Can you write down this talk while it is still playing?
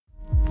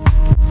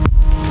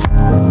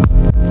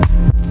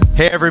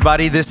Hey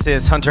everybody, this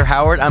is Hunter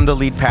Howard. I'm the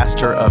lead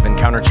pastor of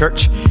Encounter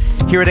Church.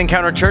 Here at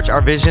Encounter Church, our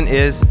vision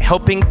is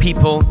helping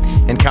people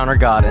encounter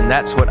God, and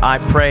that's what I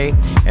pray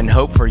and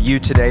hope for you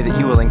today, that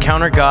you will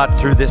encounter God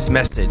through this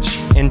message.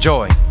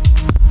 Enjoy.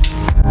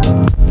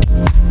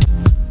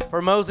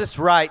 For Moses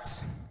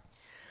writes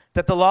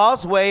that the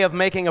law's way of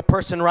making a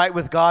person right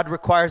with God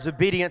requires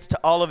obedience to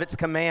all of its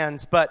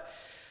commands, but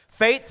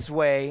faith's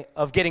way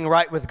of getting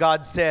right with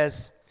God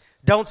says,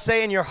 don't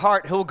say in your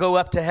heart who will go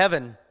up to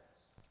heaven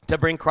to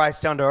bring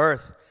Christ down to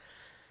earth.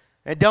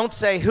 And don't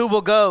say who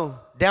will go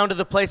down to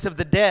the place of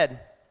the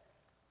dead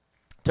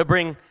to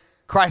bring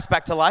Christ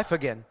back to life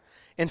again.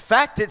 In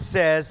fact, it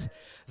says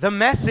the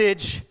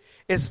message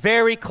is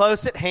very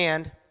close at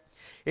hand.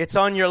 It's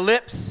on your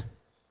lips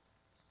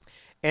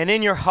and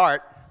in your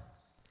heart.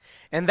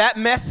 And that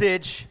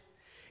message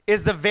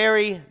is the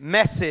very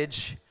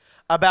message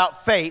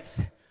about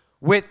faith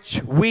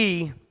which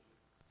we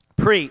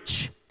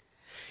preach.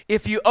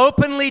 If you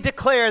openly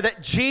declare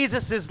that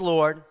Jesus is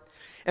Lord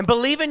and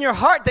believe in your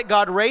heart that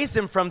God raised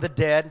him from the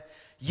dead,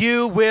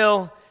 you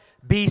will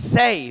be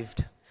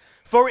saved.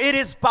 For it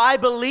is by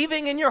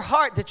believing in your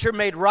heart that you're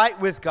made right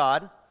with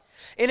God,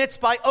 and it's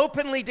by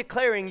openly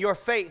declaring your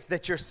faith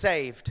that you're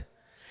saved.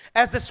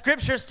 As the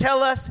scriptures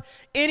tell us,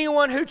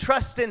 anyone who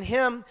trusts in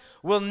him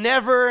will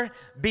never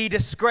be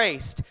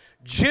disgraced.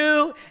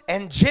 Jew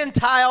and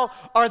Gentile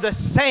are the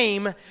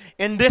same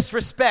in this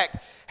respect.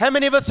 How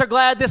many of us are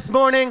glad this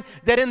morning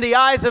that in the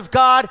eyes of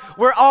God,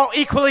 we're all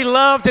equally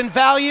loved and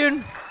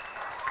valued?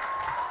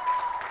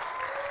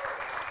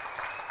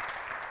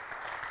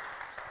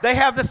 They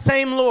have the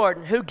same Lord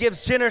who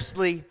gives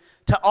generously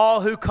to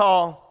all who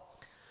call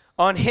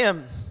on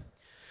him.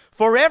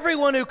 For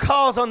everyone who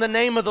calls on the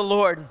name of the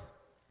Lord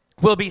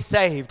will be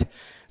saved.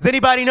 Does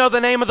anybody know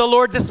the name of the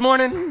Lord this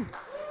morning?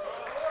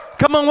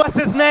 Come on, what's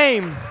his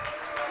name?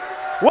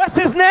 What's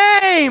his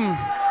name?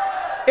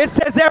 It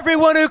says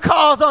everyone who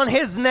calls on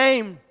his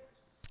name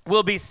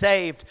will be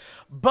saved.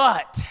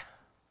 But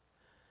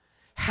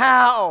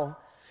how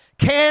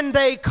can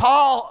they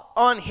call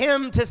on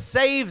him to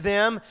save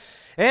them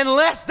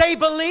unless they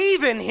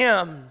believe in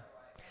him?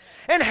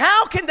 And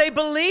how can they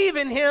believe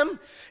in him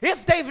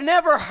if they've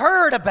never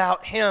heard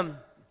about him?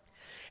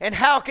 And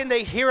how can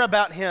they hear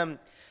about him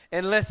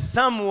unless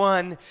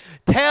someone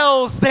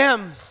tells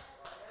them?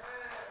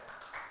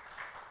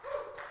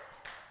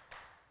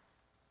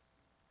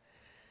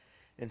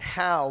 And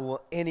how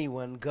will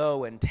anyone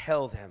go and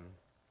tell them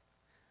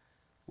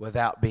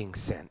without being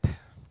sent?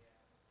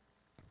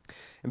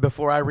 And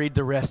before I read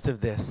the rest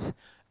of this,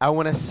 I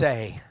want to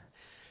say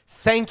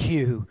thank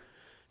you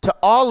to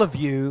all of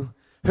you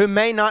who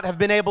may not have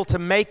been able to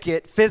make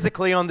it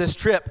physically on this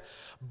trip,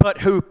 but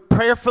who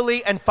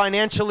prayerfully and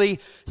financially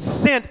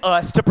sent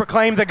us to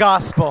proclaim the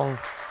gospel.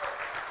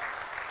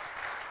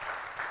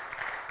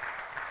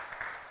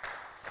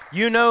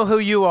 You know who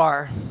you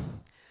are.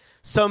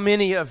 So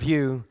many of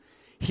you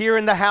here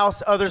in the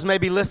house, others may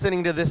be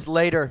listening to this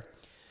later,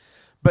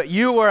 but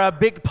you were a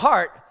big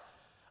part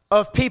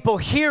of people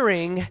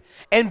hearing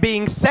and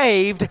being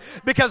saved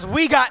because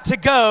we got to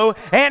go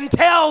and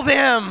tell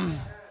them.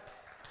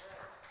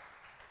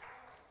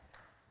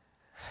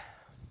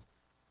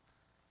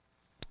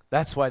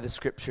 That's why the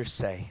scriptures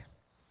say,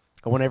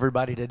 I want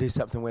everybody to do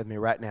something with me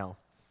right now.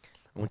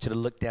 I want you to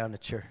look down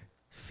at your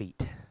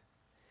feet.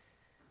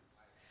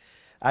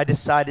 I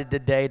decided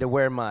today to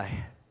wear my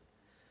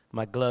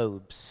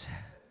globes,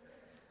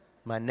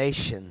 my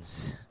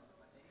nations.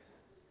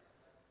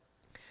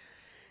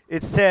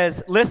 It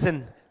says,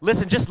 listen,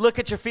 just look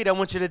at your feet. I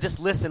want you to just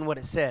listen what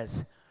it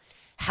says.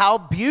 How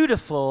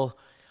beautiful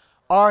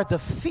are the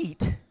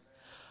feet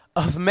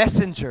of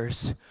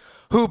messengers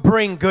who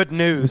bring good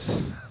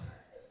news.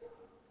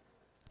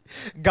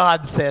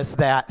 God says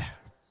that.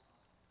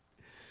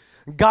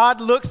 God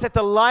looks at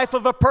the life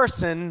of a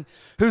person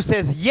who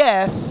says,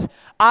 yes,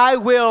 I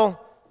will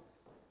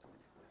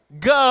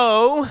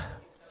go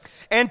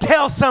and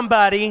tell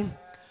somebody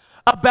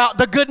about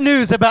the good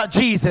news about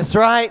Jesus,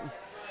 right?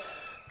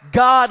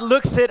 God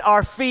looks at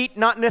our feet,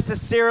 not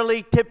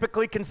necessarily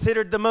typically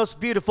considered the most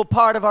beautiful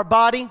part of our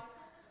body,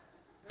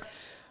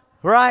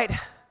 right?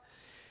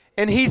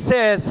 And he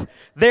says,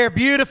 they're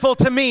beautiful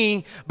to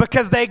me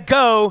because they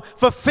go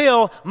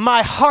fulfill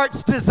my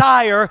heart's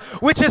desire,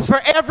 which is for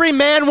every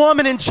man,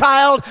 woman, and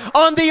child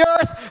on the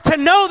earth to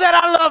know that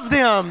I love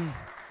them.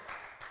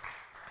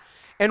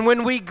 And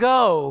when we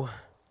go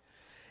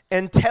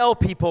and tell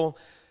people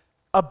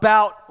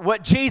about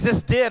what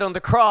Jesus did on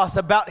the cross,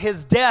 about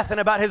his death and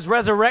about his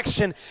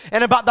resurrection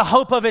and about the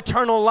hope of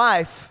eternal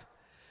life,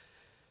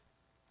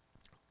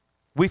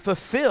 we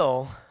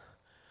fulfill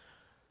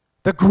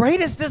the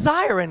greatest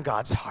desire in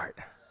God's heart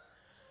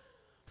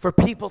for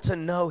people to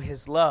know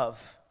his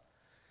love.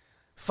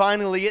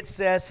 Finally, it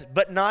says,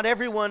 but not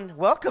everyone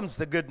welcomes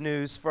the good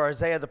news, for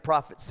Isaiah the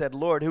prophet said,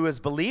 Lord, who has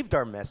believed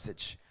our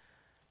message?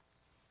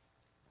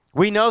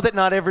 We know that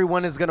not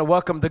everyone is going to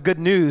welcome the good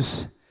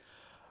news,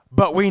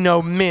 but we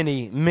know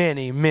many,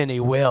 many, many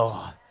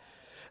will.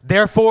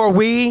 Therefore,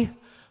 we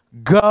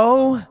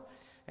go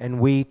and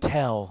we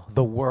tell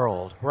the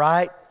world,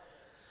 right?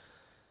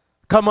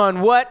 Come on,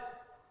 what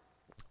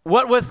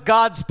was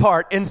God's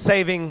part in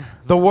saving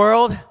the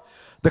world?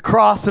 The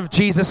cross of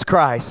Jesus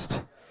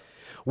Christ.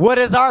 What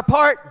is our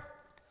part?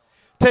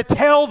 To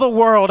tell the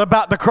world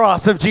about the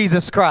cross of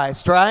Jesus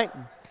Christ, right?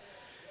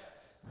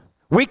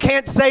 We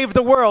can't save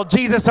the world.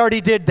 Jesus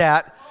already did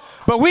that.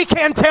 But we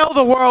can tell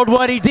the world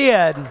what he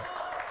did.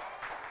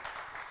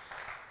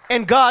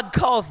 And God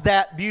calls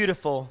that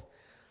beautiful.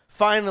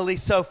 Finally,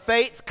 so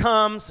faith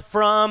comes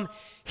from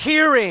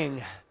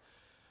hearing.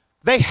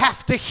 They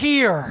have to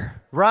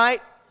hear,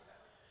 right?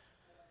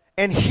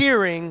 And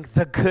hearing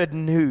the good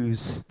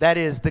news. That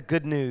is the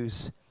good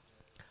news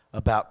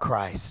about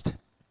Christ.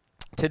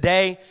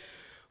 Today,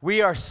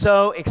 we are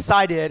so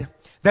excited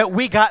that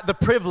we got the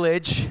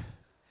privilege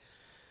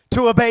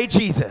to obey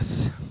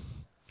Jesus,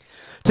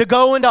 to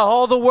go into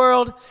all the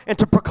world and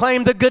to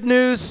proclaim the good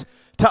news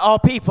to all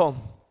people,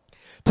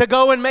 to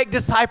go and make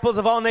disciples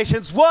of all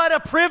nations. What a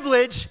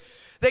privilege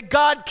that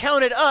God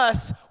counted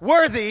us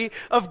worthy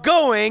of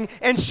going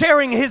and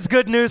sharing his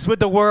good news with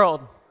the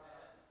world.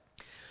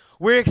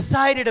 We're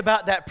excited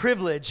about that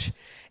privilege.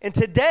 And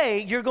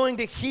today, you're going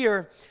to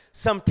hear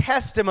some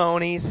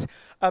testimonies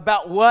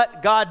about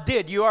what God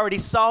did. You already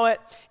saw it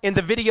in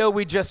the video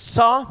we just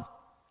saw.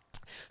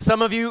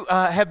 Some of you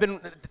have been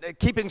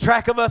keeping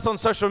track of us on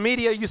social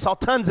media. You saw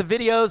tons of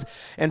videos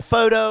and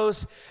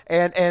photos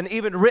and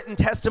even written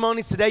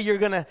testimonies. Today you're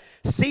going to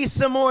see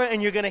some more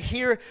and you're going to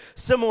hear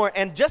some more.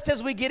 And just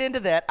as we get into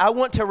that, I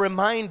want to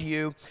remind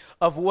you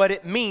of what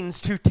it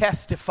means to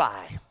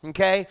testify,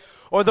 okay?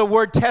 Or the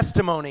word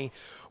testimony.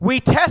 We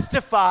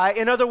testify,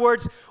 in other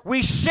words,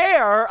 we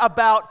share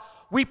about,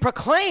 we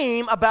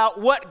proclaim about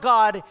what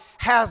God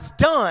has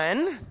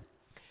done.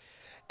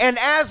 And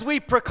as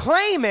we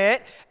proclaim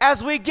it,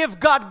 as we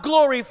give God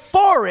glory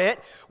for it,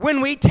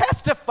 when we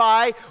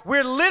testify,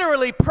 we're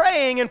literally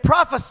praying and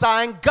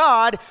prophesying,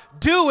 God,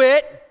 do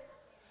it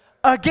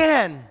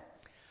again.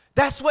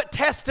 That's what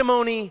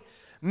testimony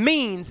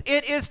means.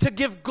 It is to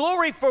give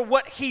glory for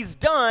what he's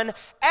done,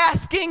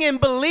 asking and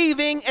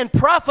believing and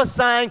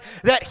prophesying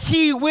that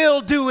he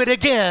will do it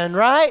again,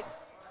 right?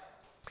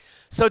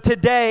 So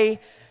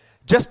today,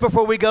 just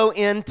before we go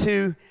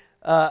into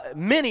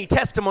many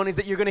testimonies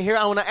that you're going to hear,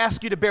 I want to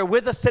ask you to bear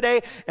with us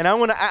today, and I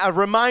want to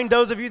remind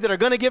those of you that are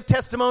going to give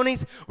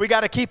testimonies, we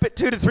got to keep it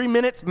 2 to 3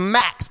 minutes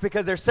max,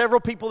 because there's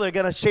several people that are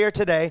going to share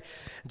today.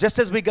 Just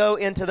as we go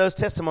into those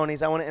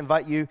testimonies, I want to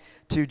invite you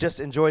to just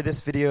enjoy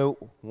this video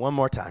one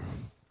more time.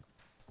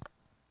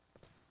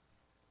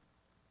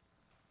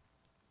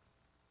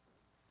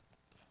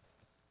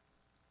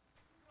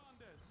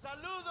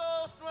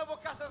 Saludos, Nuevo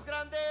Casas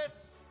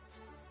Grandes.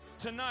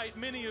 Tonight,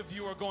 many of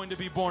you are going to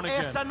be born again.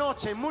 Esta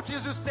noche,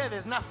 muchos de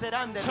ustedes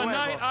nacerán de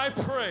Tonight, nuevo. I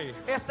pray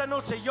Esta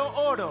noche yo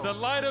oro the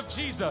light of y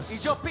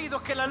Jesus yo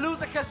pido que la luz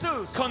de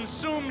Jesús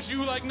consumes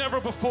you like never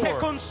before. te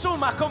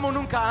consuma como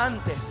nunca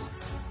antes.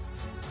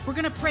 We're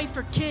going to pray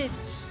for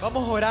kids.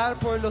 Vamos a orar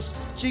por los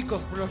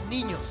chicos, por los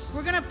niños.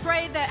 We're going to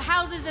pray that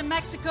houses in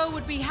Mexico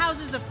would be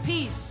houses of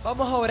peace.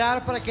 Vamos a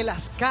orar para que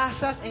las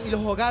casas y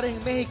los hogares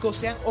en México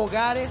sean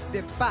hogares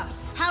de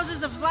paz.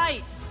 Houses of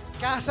light.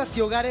 Casas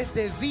y hogares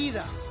de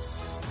vida.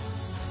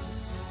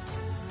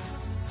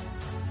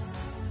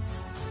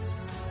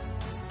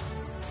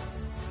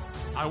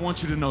 I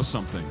want you to know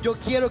something. Yo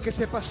quiero que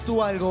sepas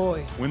tú algo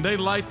hoy. When they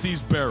light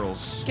these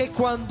barrels, Que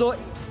cuando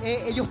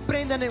ellos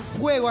prendan en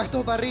fuego a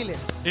estos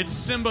barriles, it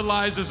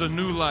symbolizes a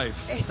new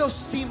life. esto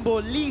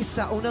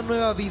simboliza una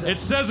nueva vida. It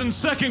says in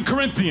 2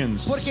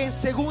 Corinthians, Porque en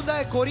 2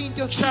 de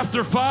Corintios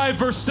chapter 5,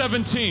 verse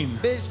 17,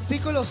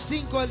 versículos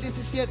 5 al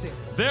 17.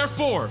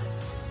 therefore,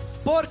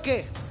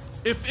 Porque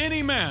if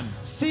any man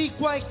si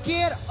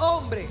cualquier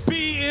hombre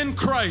be in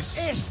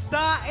Christ,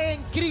 está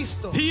en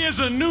Cristo, he is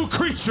a new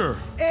creature.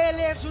 él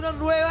es una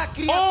nueva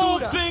All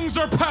criatura. things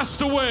are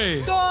passed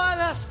away. Todas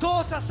las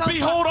cosas han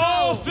Behold,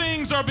 all pasado.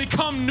 things are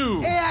become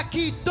new. He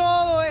aquí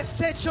todo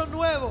es hecho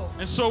nuevo.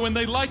 And so when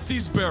they light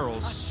these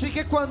barrels, Así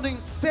que cuando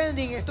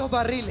incendien estos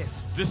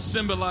barriles, this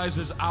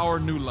symbolizes our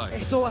new life.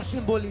 esto va a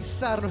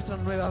simbolizar nuestra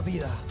nueva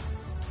vida.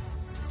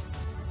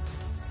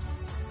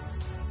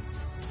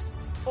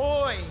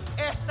 Hoy,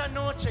 esta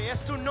noche,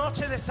 es tu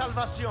noche de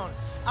salvación.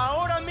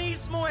 Ahora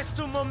mismo es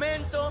tu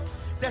momento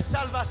de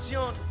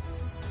salvación.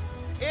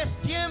 Es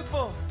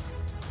tiempo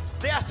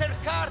de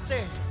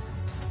acercarte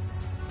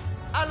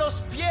a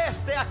los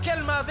pies de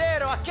aquel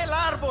madero, aquel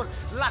árbol,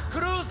 la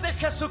cruz de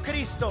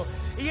Jesucristo,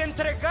 y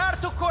entregar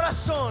tu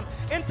corazón,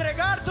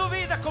 entregar tu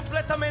vida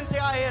completamente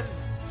a Él.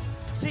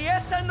 Si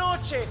esta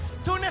noche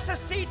tú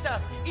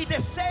necesitas y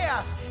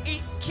deseas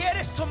y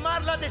quieres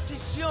tomar la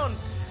decisión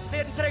de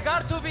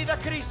entregar tu vida a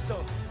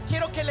Cristo,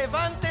 quiero que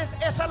levantes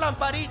esa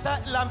lamparita,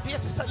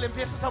 le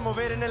empieces a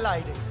mover en el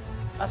aire,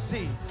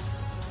 así,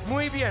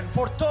 muy bien,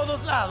 por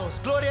todos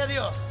lados, gloria a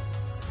Dios.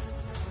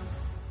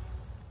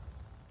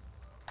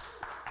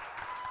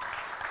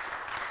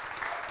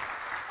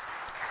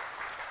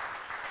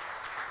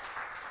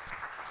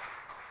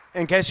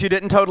 In case you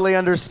didn't totally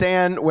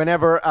understand,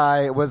 whenever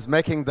I was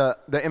making the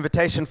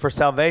invitation for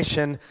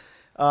salvation,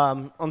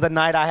 on the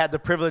night I had the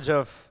privilege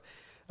of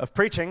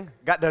preaching.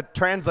 Got to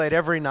translate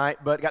every night,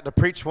 but got to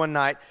preach one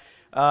night.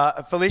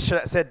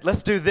 Felicia said,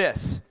 let's do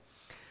this.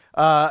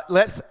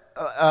 Let's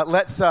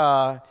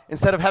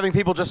instead of having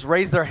people just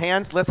raise their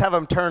hands, let's have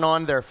them turn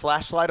on their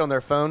flashlight on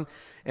their phone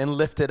and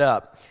lift it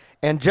up.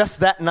 And just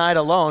that night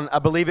alone, I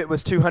believe it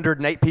was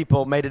 208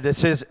 people made a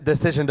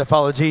decision to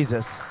follow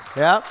Jesus.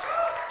 Yeah?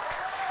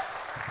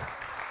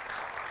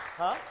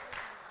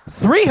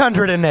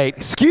 308,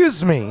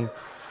 excuse me.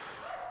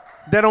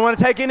 They don't want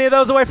to take any of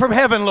those away from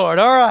heaven, Lord.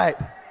 All right.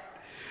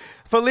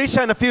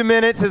 Felicia in a few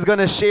minutes is going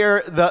to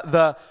share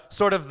the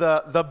sort of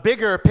the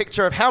bigger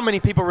picture of how many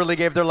people really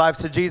gave their lives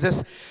to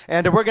Jesus.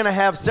 And we're going to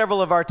have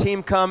several of our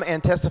team come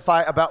and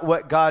testify about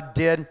what God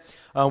did,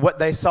 what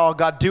they saw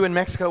God do in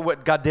Mexico,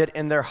 what God did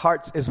in their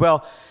hearts as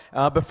well.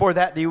 Before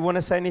that, do you want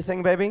to say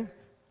anything, baby?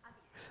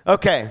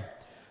 Okay.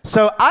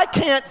 So I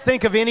can't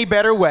think of any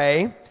better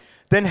way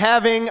than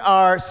having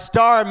our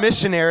star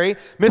missionary,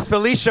 Miss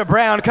Felicia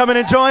Brown, coming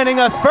and joining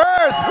us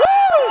first. Woo!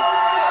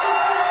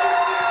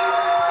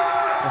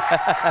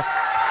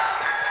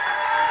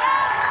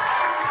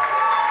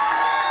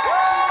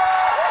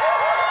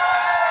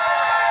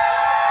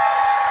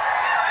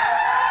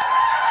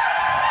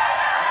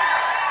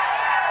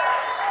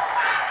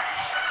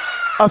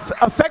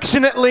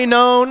 Affectionately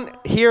known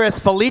here as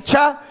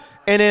Felicia,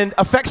 and then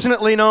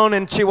affectionately known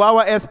in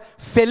Chihuahua as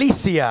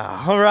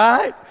Felicia, all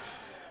right?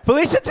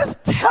 Felicia,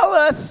 just tell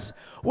us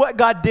what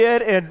God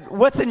did and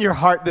what's in your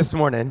heart this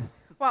morning.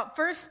 Well,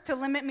 first, to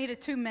limit me to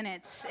 2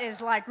 minutes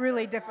is like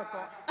really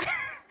difficult.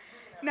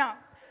 No,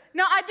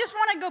 I just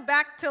want to go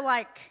back to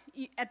like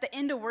at the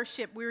end of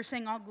worship, we were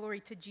saying all glory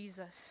to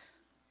Jesus.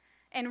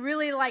 And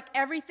really like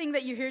everything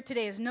that you hear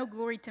today is no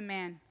glory to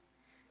man,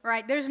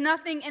 right? There's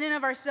nothing in and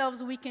of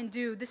ourselves we can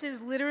do. This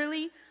is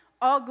literally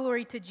all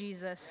glory to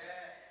Jesus.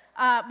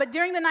 But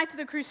during the Nights of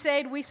the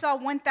Crusade, we saw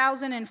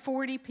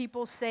 1,040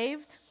 people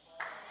saved.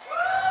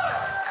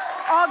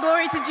 All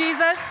glory to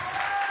Jesus,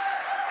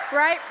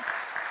 right?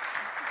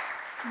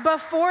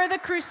 Before the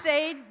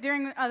crusade,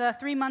 during the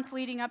 3 months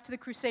leading up to the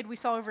crusade, we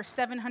saw over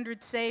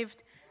 700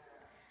 saved.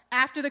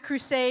 After the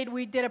crusade,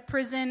 we did a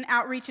prison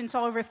outreach and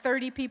saw over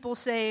 30 people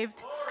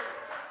saved.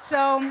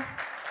 So,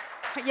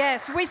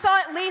 yes, we saw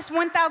at least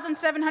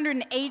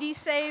 1,780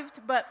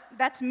 saved, but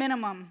that's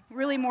minimum,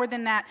 really more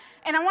than that.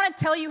 And I want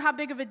to tell you how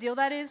big of a deal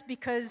that is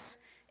because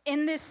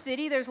in this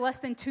city, there's less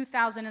than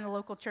 2,000 in the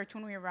local church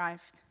when we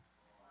arrived.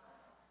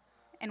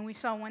 And we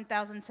saw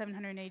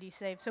 1,780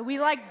 saved. So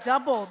we like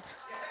doubled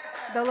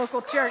the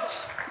local church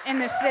in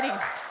this city.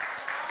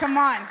 Come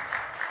on.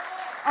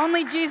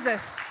 Only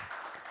Jesus.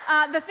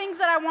 The things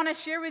that I want to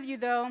share with you,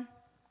 though,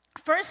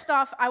 first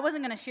off, I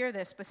wasn't going to share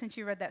this, but since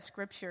you read that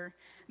scripture,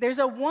 there's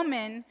a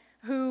woman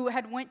who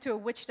had went to a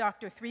witch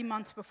doctor 3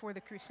 months before the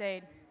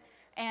crusade,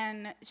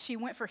 and she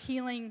went for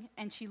healing,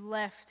 and she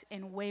left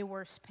in way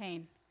worse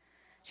pain.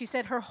 She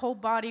said her whole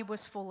body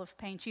was full of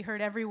pain. She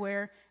hurt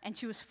everywhere, and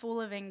she was full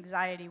of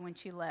anxiety when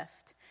she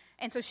left.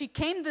 And so she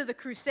came to the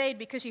crusade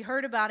because she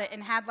heard about it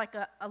and had like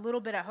a little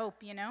bit of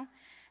hope, you know?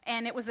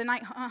 And it was the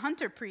night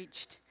Hunter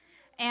preached.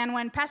 And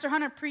when Pastor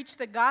Hunter preached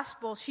the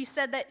gospel, she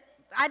said that,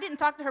 I didn't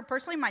talk to her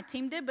personally, my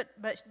team did,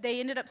 but they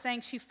ended up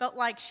saying she felt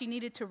like she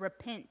needed to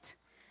repent.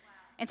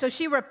 And so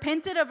she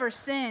repented of her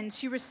sins.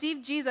 She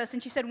received Jesus.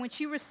 And she said when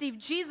she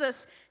received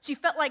Jesus, she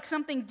felt like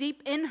something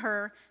deep in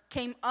her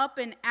came up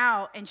and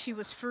out, and she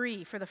was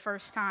free for the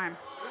first time.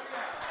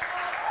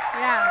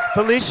 Yeah.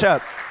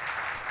 Felicia,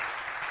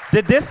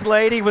 was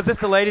this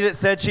the lady that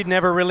said she'd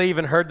never really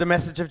even heard the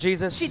message of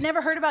Jesus? She'd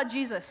never heard about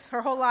Jesus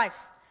her whole life.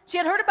 She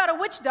had heard about a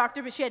witch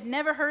doctor, but she had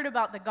never heard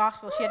about the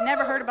gospel. She had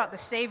never heard about the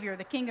Savior,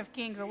 the King of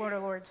Kings, the Lord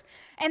of Lords.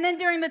 And then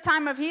during the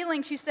time of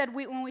healing, she said,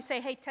 when we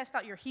say, hey, test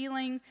out your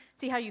healing,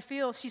 see how you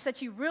feel, she said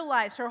she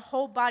realized her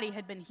whole body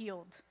had been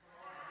healed.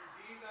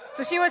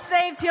 So she was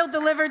saved, healed,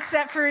 delivered,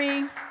 set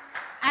free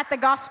at the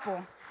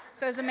gospel.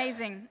 So it's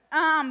amazing.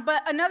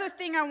 But another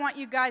thing I want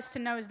you guys to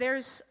know is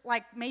there's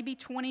like maybe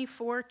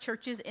 24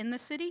 churches in the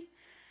city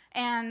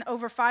and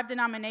over 5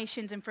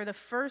 denominations. And for the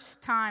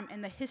first time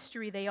in the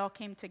history, they all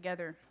came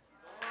together.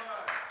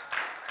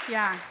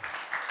 Yeah.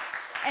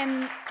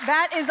 And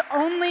that is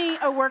only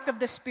a work of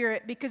the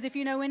Spirit, because if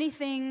you know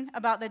anything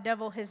about the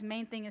devil, his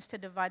main thing is to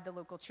divide the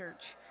local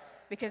church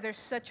because there's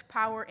such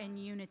power in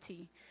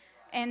unity.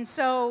 And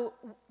so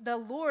the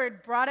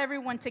Lord brought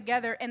everyone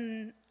together,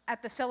 and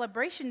at the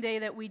celebration day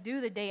that we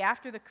do the day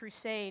after the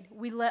crusade,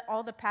 we let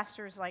all the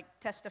pastors like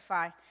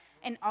testify,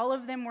 and all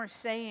of them were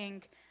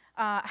saying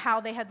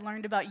how they had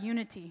learned about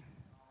unity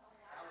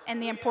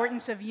and the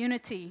importance of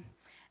unity,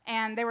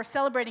 and they were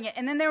celebrating it.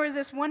 And then there was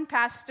this one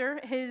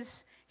pastor,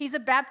 he's a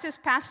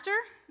Baptist pastor.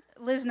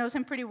 Liz knows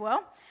him pretty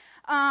well.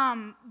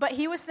 But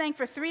he was saying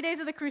for 3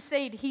 days of the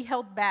crusade, he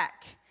held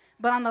back.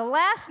 But on the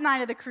last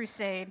night of the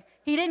crusade,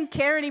 he didn't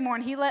care anymore,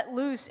 and he let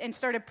loose and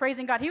started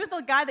praising God. He was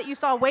the guy that you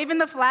saw waving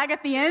the flag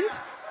at the end.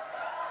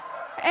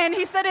 And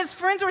he said his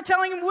friends were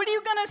telling him, what are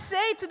you going to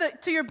say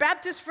to your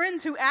Baptist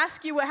friends who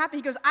ask you what happened?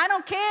 He goes, I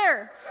don't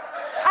care.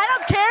 I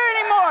don't care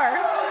anymore.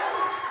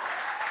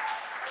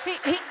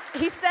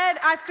 he said,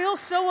 I feel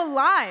so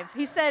alive.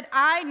 He said,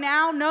 I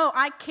now know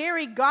I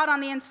carry God on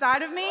the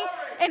inside of me,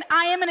 and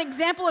I am an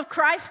example of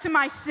Christ to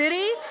my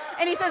city.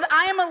 And he says,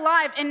 I am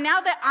alive. And now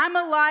that I'm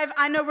alive,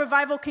 I know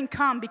revival can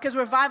come, because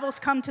revivals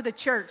come to the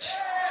church.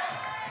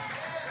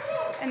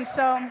 And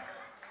so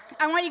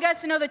I want you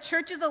guys to know the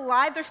church is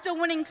alive. They're still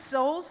winning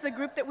souls. The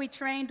group that we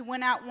trained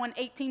won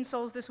 18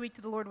 souls this week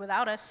to the Lord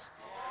without us,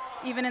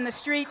 even in the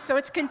streets. So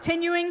it's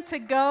continuing to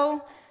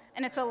go,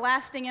 and it's a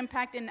lasting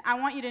impact. And I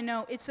want you to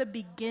know it's a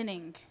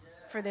beginning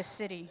for this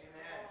city.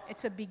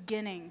 It's a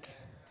beginning.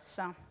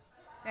 So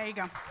there you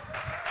go.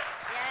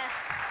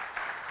 Yes.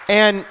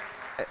 And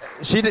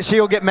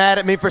she'll get mad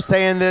at me for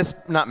saying this.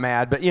 Not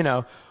mad, but you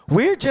know,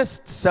 we're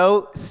just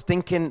so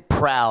stinking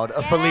proud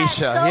of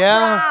Felicia. So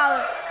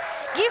proud.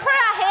 Give her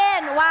a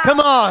hand. Wow. Come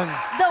on.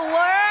 The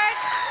work.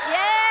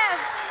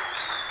 Yes.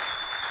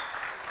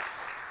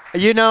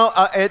 You know,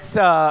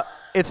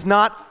 it's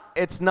not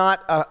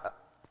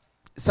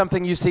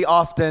something you see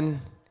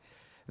often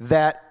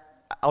that,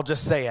 I'll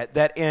just say it,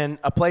 that in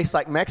a place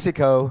like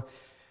Mexico,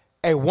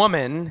 a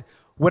woman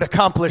would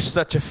accomplish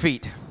such a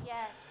feat.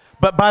 Yes.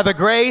 But by the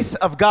grace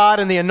of God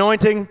and the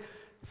anointing,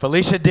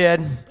 Felicia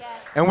did. Yes.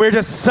 And we're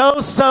just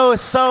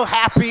so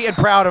happy and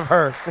proud of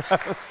her.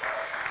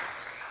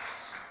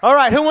 All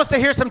right, who wants to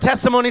hear some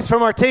testimonies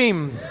from our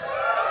team?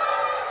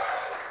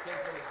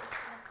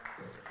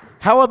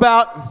 How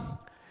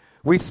about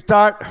we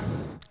start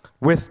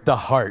with the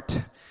heart?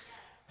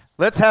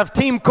 Let's have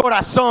Team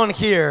Corazon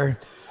here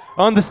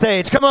on the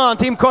stage. Come on,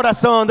 Team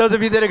Corazon, those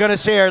of you that are going to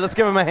share, let's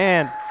give them a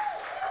hand.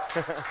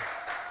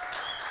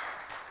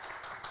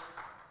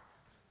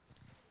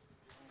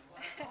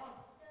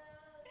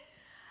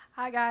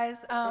 Hi,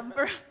 guys.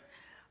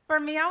 For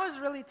me, I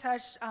was really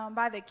touched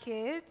by the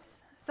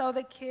kids. So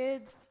the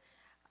kids,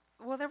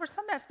 well, there were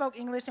some that spoke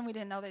English, and we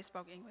didn't know they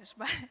spoke English.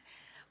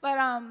 But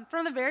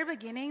from the very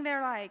beginning,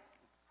 they're like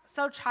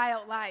so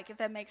childlike, if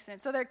that makes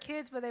sense. So they're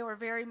kids, but they were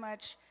very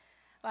much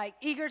like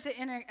eager to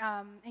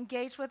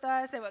engage with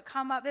us. They would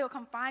come up. They would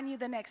come find you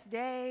the next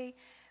day.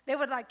 They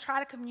would like try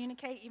to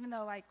communicate, even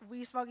though like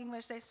we spoke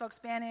English, they spoke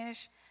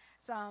Spanish.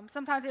 So,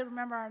 sometimes they would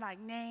remember our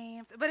like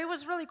names. But it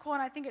was really cool,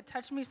 and I think it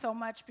touched me so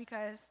much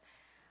because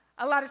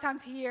a lot of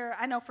times here,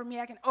 I know for me,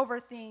 I can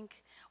overthink.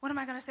 What am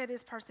I going to say to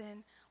this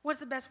person? What's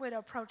the best way to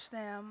approach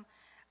them?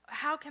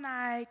 How can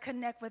I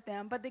connect with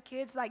them? But the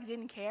kids like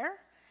didn't care.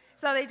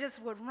 So they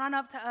just would run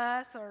up to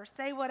us or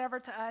say whatever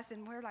to us,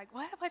 and we're like,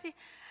 what do you,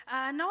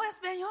 no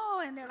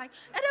español? And they're like,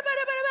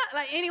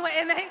 anyway,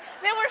 and they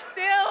were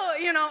still,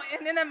 you know,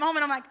 and in that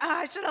moment, I'm like,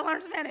 I should have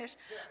learned Spanish.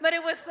 But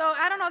it was so,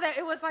 I don't know, that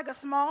it was like a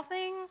small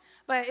thing,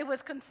 but it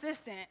was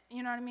consistent,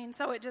 you know what I mean?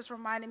 So it just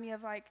reminded me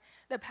of like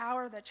the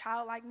power of the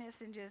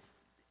childlikeness and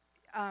just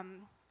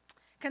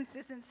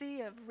consistency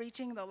of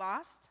reaching the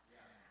lost.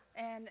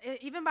 And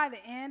even by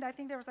the end, I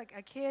think there was like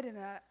a kid and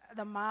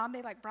the mom,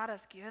 they like brought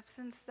us gifts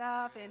and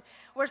stuff. And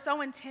we're so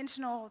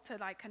intentional to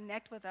like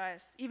connect with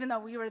us, even though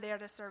we were there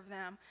to serve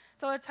them.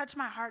 So it touched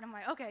my heart. I'm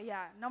like, okay,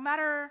 yeah, no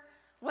matter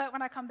what,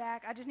 when I come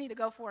back, I just need to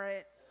go for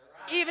it,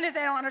 even if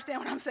they don't understand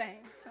what I'm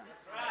saying. So.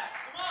 That's right.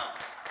 Come on.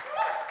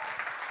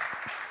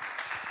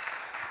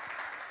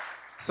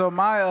 So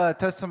my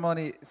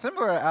testimony,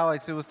 similar to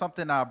Alex, it was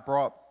something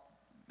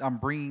I'm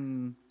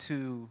bringing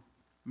to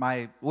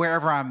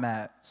wherever I'm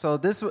at. So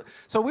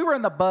we were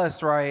in the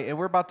bus, right, and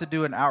we're about to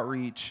do an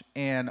outreach,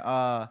 and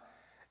y'all,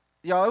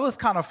 it was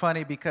kind of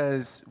funny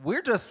because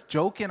we're just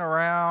joking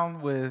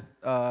around with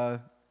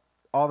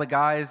all the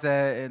guys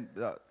and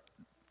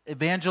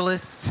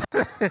evangelists.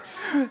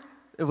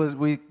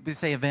 we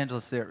say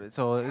evangelists there,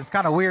 so it's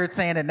kind of weird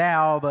saying it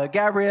now, but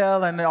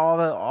Gabrielle and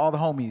all the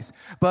homies.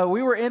 But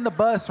we were in the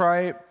bus,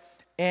 right?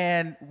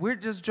 And we're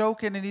just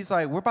joking, and he's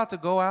like, we're about to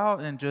go out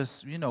and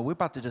just, you know, we're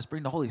about to just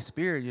bring the Holy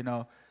Spirit, you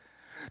know.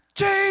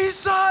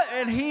 Jesus!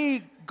 And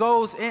he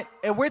goes in,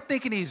 and we're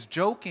thinking he's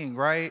joking,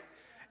 right?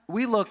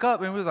 We look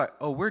up, and we're like,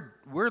 oh,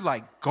 we're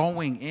like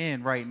going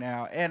in right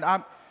now. And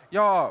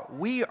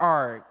we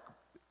are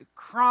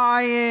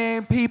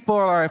crying. People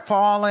are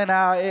falling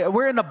out.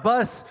 We're in the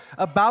bus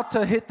about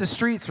to hit the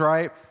streets,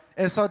 right?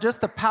 And so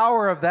just the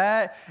power of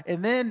that.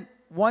 And then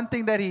one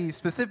thing that he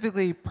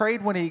specifically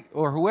prayed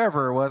or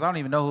whoever it was, I don't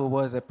even know who it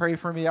was that prayed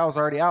for me. I was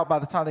already out by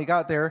the time they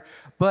got there.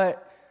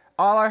 But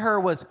all I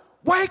heard was,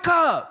 wake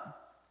up!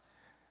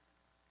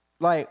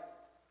 Like,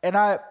 and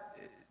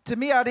to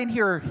me, I didn't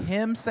hear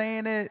him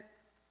saying it.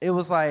 It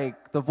was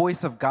like the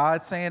voice of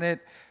God saying it.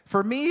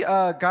 For me,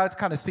 God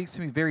kind of speaks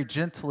to me very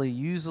gently,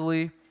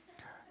 usually.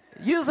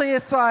 Usually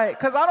it's like,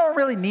 because I don't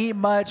really need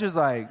much. It's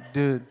like,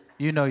 dude,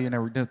 you know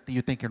you're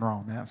thinking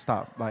wrong, man.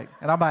 Stop. Like,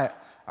 and I'm like,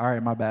 all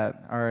right, my bad.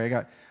 All right, I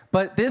got it.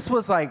 But this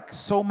was like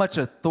so much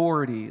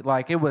authority.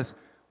 Like it was,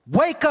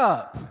 wake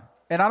up.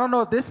 And I don't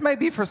know if this may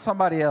be for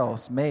somebody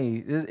else.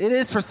 It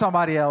is for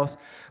somebody else.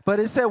 But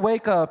it said,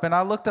 wake up. And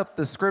I looked up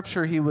the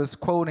scripture he was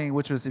quoting,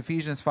 which was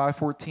Ephesians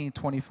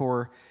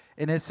 5:14-24.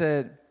 And it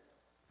said,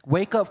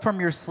 wake up from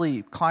your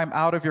sleep. Climb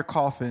out of your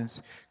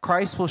coffins.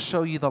 Christ will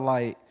show you the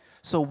light.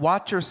 So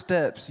watch your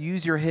steps.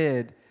 Use your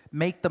head.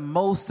 Make the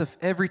most of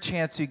every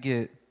chance you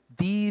get.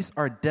 These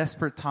are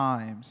desperate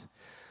times.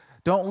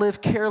 Don't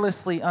live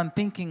carelessly,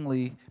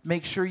 unthinkingly.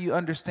 Make sure you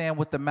understand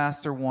what the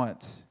master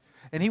wants.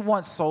 And he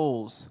wants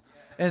souls.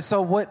 And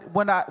so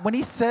when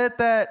he said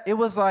that, it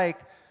was like,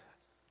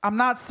 I'm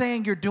not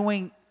saying you're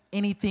doing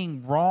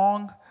anything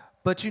wrong,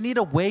 but you need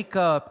to wake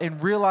up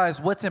and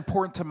realize what's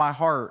important to my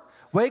heart.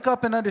 Wake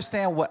up and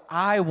understand what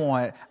I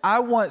want. I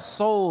want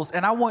souls,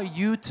 and I want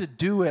you to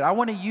do it. I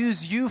want to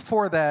use you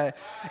for that.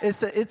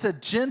 It's a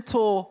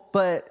gentle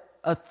but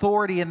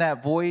authority in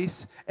that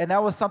voice, and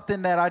that was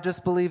something that I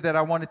just believe that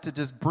I wanted to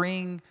just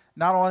bring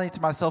not only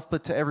to myself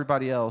but to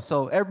everybody else.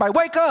 So everybody,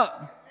 wake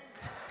up!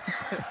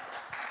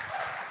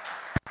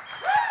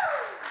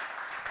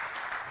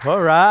 All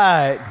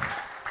right.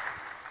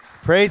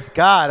 Praise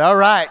God. All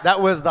right. That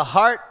was the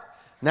heart.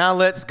 Now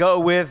let's go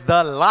with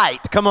the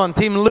light. Come on,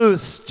 Team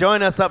Loose.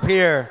 Join us up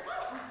here.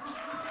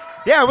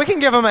 Yeah, we can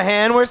give them a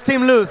hand. Where's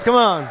Team Loose? Come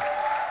on.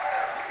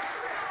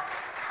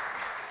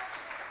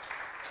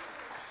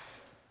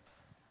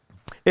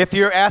 If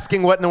you're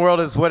asking what in the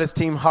world what is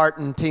Team Heart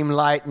and Team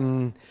Light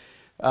and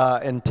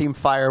Team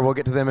Fire, we'll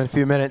get to them in a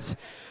few minutes.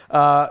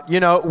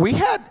 We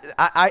had,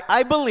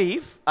 I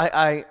believe,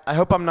 I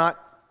hope I'm not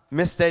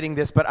misstating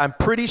this, but I'm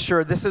pretty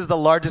sure this is the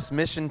largest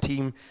mission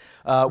team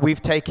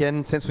we've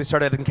taken since we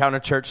started Encounter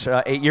Church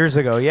 8 years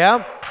ago,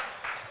 yeah?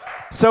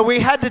 So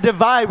we had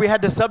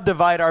to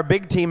subdivide our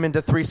big team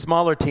into 3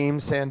 smaller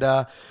teams, and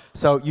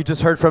so you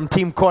just heard from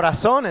Team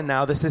Corazon, and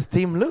now this is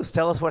Team Loose.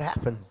 Tell us what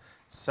happened.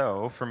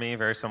 So for me,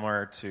 very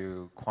similar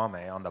to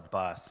Kwame, on the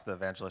bus, the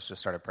evangelist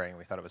just started praying.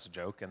 We thought it was a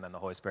joke, and then the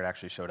Holy Spirit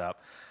actually showed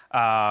up,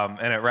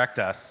 and it wrecked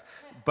us.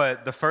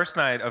 But the first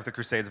night of the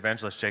Crusades,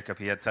 evangelist Jacob,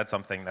 he had said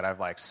something that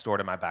I've stored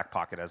in my back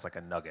pocket as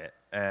a nugget,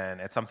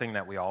 and it's something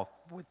that we all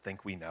would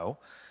think we know,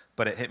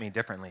 but it hit me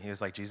differently. He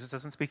was like, Jesus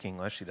doesn't speak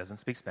English, he doesn't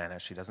speak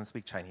Spanish, he doesn't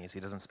speak Chinese, he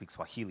doesn't speak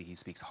Swahili, he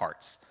speaks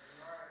hearts.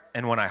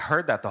 And when I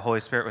heard that, the Holy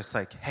Spirit was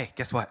like, hey,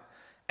 guess what?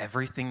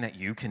 Everything that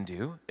you can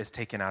do is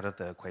taken out of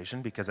the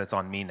equation because it's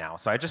on me now.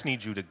 So I just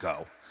need you to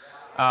go.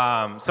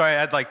 So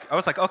I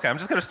was like, okay, I'm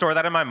just going to store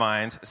that in my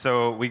mind.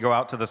 So we go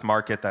out to this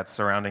market that's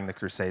surrounding the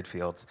Crusade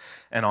fields.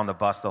 And on the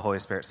bus, the Holy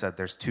Spirit said,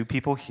 there's 2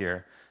 people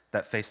here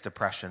that face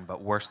depression,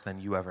 but worse than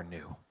you ever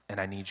knew.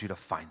 And I need you to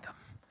find them.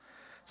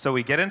 So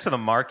we get into the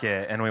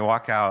market and we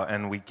walk out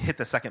and we hit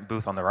the second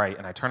booth on the right.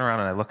 And I turn around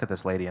and I look at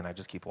this lady and I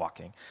just keep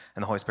walking.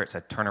 And the Holy Spirit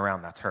said, turn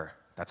around, that's her.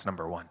 That's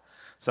number 1.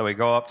 So we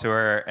go up to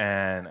her,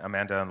 and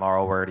Amanda and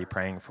Laurel were already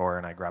praying for her,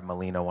 and I grabbed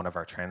Melina, one of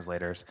our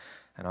translators,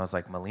 and I was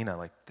like,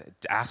 Melina,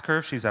 ask her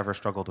if she's ever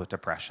struggled with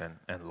depression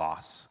and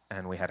loss.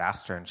 And we had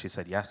asked her, and she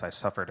said, yes, I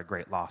suffered a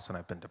great loss, and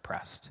I've been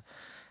depressed.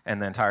 And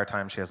the entire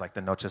time, she has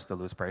the Noches de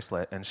Luz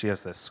bracelet, and she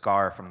has this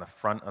scar from the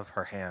front of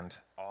her hand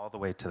all the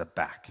way to the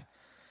back.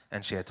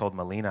 And she had told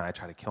Melina, I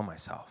tried to kill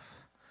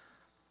myself.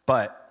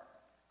 But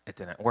it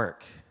didn't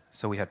work.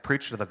 So we had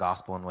preached the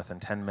gospel, and within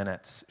 10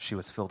 minutes, she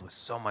was filled with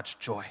so much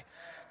joy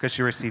because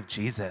she received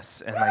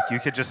Jesus. And you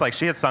could just,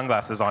 she had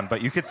sunglasses on,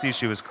 but you could see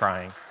she was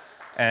crying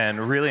and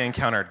really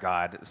encountered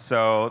God.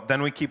 So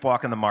then we keep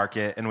walking the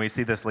market, and we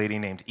see this lady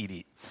named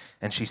Edie.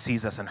 And she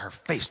sees us, and her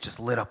face just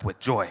lit up with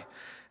joy.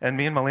 And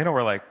me and Melina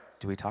were like,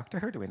 do we talk to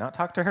her? Do we not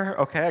talk to her?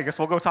 Okay, I guess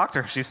we'll go talk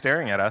to her. She's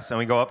staring at us, and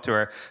we go up to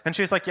her. And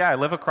she's like, yeah, I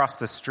live across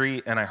the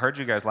street, and I heard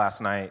you guys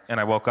last night, and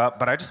I woke up,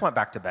 but I just went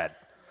back to bed.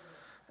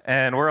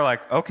 And we're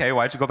like, okay,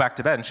 why'd you go back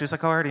to bed? And she's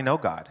like, oh, I already know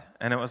God.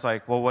 And it was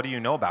like, well, what do you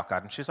know about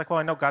God? And she's like, well,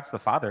 I know God's the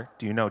Father.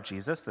 Do you know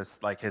Jesus, this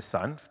his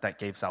son that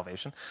gave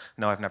salvation?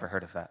 No, I've never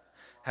heard of that.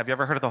 Have you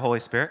ever heard of the Holy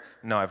Spirit?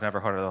 No, I've never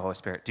heard of the Holy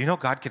Spirit. Do you know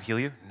God could heal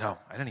you? No,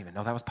 I didn't even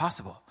know that was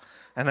possible.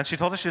 And then she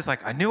told us, she was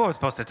like, I knew I was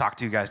supposed to talk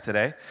to you guys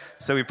today.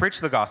 So we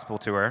preached the gospel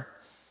to her.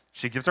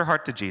 She gives her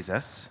heart to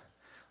Jesus.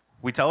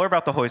 We tell her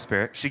about the Holy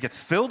Spirit. She gets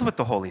filled with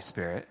the Holy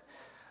Spirit.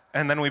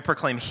 And then we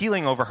proclaim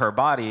healing over her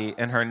body,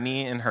 and her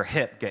knee and her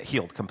hip get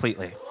healed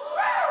completely.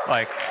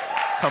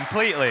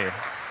 Completely.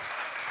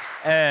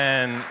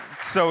 And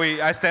so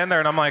I stand there,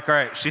 and I'm like, all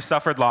right, she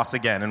suffered loss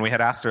again. And we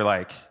had asked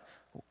her,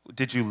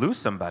 did you lose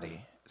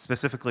somebody,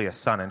 specifically a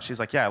son? And she's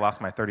like, yeah, I lost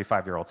my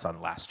 35-year-old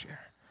son last year.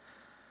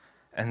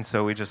 And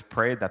so we just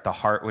prayed that the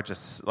heart would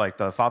just,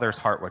 the Father's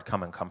heart would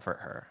come and comfort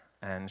her.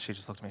 And she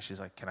just looked at me, she's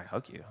like, can I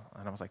hug you?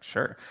 And I was like,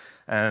 sure.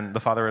 And the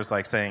Father was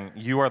saying,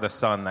 you are the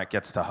son that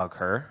gets to hug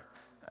her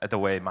the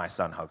way my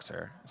son hugs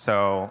her.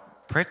 So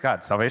praise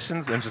God,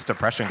 salvation's and just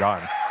depression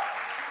gone.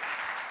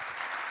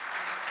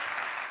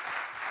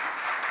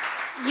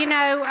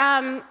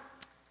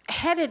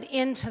 Headed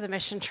into the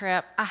mission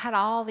trip, I had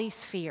all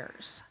these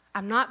fears.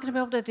 I'm not going to be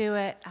able to do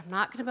it. I'm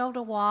not going to be able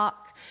to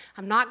walk.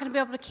 I'm not going to be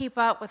able to keep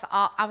up with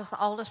I was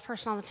the oldest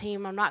person on the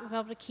team. I'm not going to be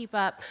able to keep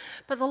up.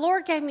 But the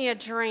Lord gave me a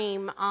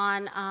dream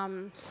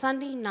on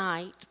Sunday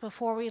night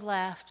before we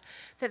left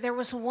that there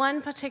was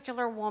one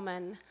particular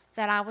woman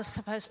that I was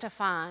supposed to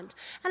find.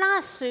 And I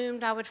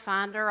assumed I would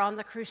find her on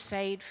the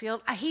crusade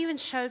field. He even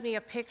showed me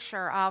a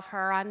picture of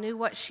her. I knew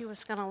what she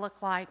was going to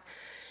look like.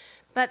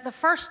 But the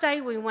first day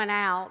we went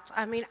out,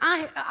 I mean,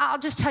 I'll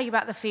just tell you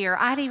about the fear.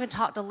 I had even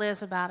talked to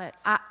Liz about it.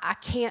 I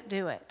can't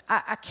do it.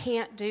 I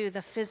can't do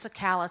the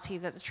physicality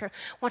that the trip.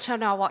 I want you to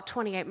know I walked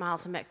 28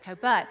 miles in Mexico.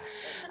 But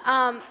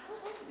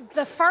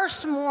the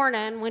first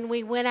morning when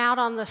we went out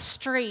on the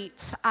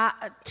streets,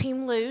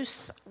 Team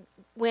Loose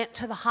went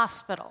to the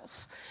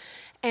hospitals.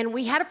 And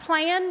we had a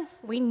plan.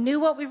 We knew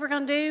what we were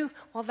going to do.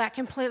 Well, that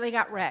completely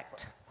got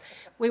wrecked.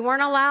 We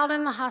weren't allowed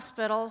in the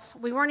hospitals.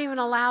 We weren't even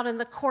allowed in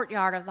the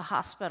courtyard of the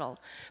hospital.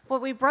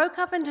 But we broke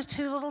up into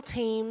two little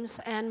teams,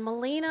 and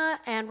Melina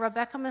and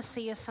Rebecca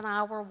Macias and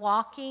I were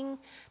walking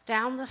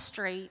down the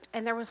street,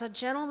 and there was a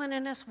gentleman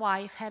and his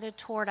wife headed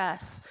toward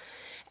us.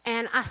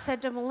 And I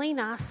said to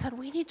Melina, I said,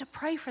 we need to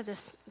pray for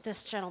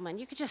this gentleman.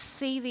 You could just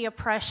see the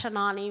oppression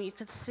on him. You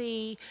could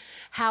see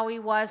how he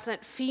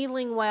wasn't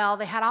feeling well.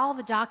 They had all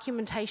the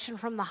documentation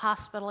from the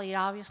hospital. He had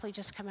obviously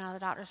just come out of the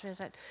doctor's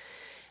visit.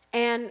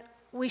 And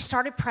we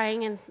started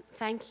praying, and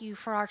thank you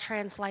for our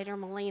translator,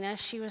 Melina.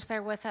 She was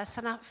there with us,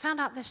 and I found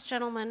out this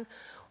gentleman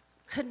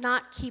could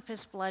not keep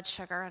his blood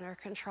sugar under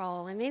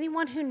control. And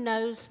anyone who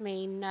knows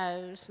me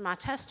knows my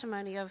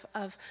testimony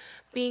of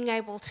being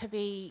able to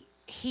be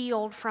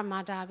healed from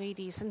my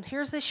diabetes. And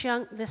here's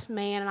this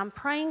man, and I'm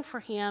praying for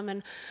him,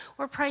 and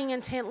we're praying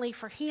intently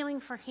for healing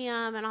for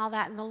him and all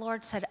that. And the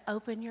Lord said,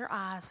 open your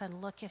eyes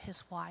and look at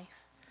his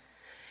wife.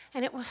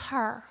 And it was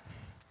her.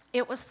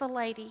 It was the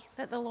lady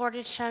that the Lord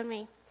had shown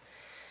me.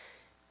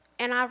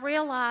 And I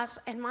realized,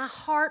 and my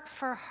heart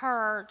for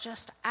her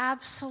just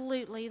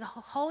absolutely, the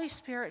Holy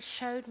Spirit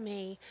showed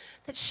me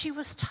that she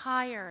was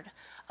tired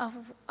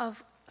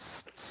of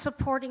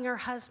supporting her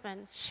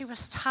husband. She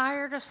was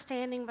tired of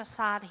standing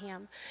beside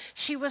him.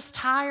 She was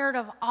tired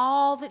of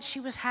all that she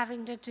was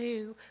having to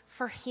do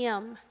for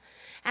him.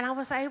 And I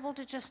was able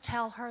to just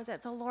tell her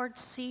that the Lord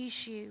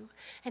sees you,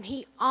 and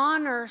he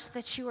honors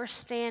that you are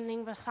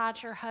standing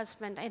beside your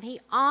husband, and he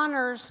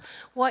honors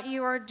what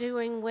you are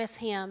doing with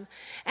him.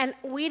 And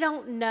we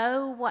don't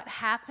know what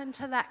happened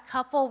to that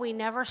couple. We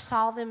never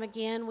saw them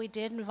again. We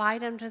did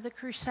invite them to the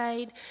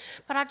crusade.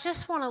 But I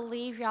just want to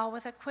leave y'all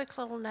with a quick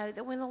little note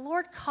that when the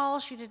Lord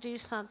calls you to do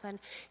something,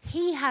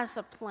 he has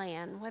a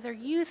plan. Whether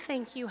you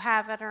think you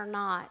have it or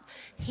not,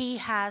 he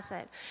has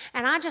it.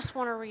 And I just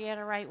want to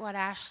reiterate what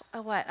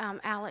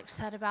Alex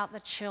said about the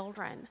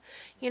children.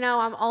 You know,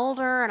 I'm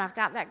older and I've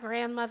got that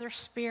grandmother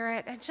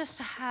spirit, and just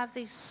to have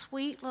these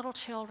sweet little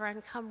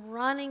children come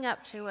running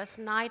up to us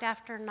night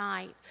after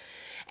night,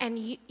 and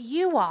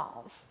you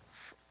all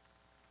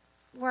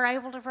were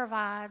able to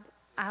provide,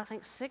 I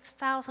think,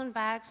 6,000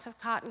 bags of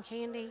cotton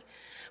candy.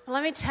 But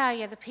let me tell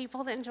you, the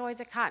people that enjoyed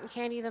the cotton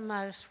candy the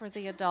most were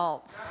the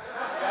adults.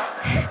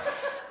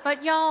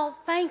 But y'all,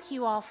 thank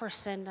you all for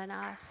sending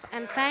us,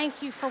 and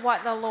thank you for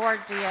what the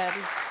Lord did.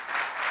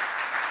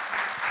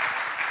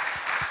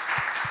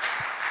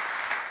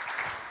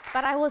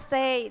 But I will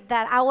say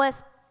that I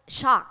was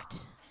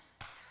shocked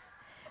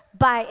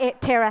by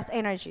Tara's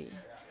energy.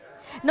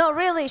 No,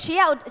 really, she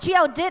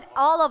outdid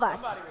all of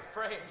us. Somebody was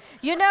praying.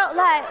 You know,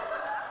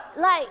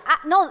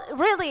 no,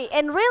 really,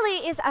 and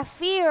really is a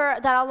fear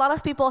that a lot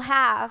of people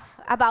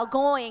have about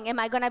going. Am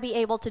I gonna be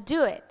able to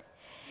do it?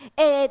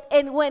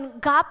 And when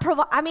God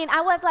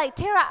I was like,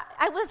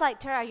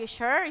 Tara, are you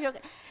sure?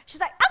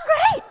 She's like,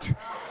 I'm great.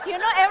 You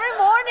know, every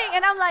morning,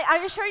 and I'm like, are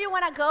you sure you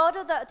want to go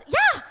to the?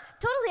 Yeah.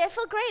 Totally, I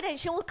feel great. And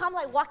she would come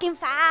like walking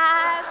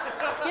fast,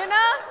 you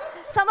know?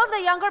 Some of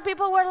the younger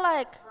people were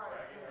like,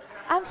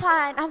 I'm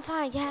fine,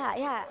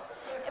 yeah.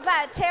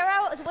 But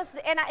Tara was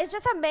and it's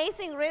just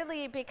amazing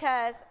really,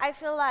 because I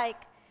feel like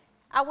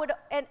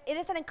and it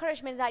is an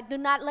encouragement that do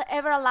not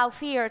ever allow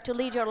fear to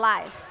lead your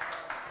life.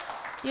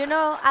 You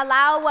know,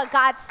 allow what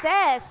God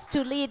says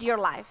to lead your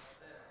life.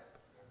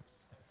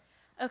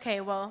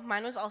 Okay, well,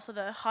 mine was also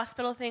the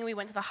hospital thing. We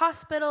went to the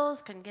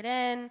hospitals, couldn't get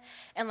in,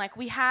 and,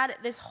 we had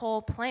this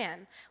whole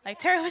plan. Like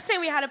Tara was saying,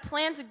 we had a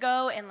plan to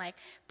go and,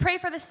 pray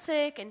for the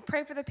sick and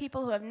pray for the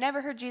people who have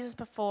never heard Jesus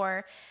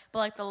before,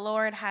 but, the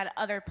Lord had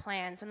other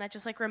plans, and that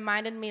just,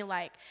 reminded me,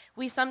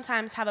 we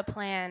sometimes have a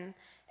plan,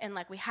 and,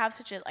 we have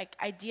such a,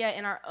 idea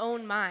in our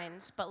own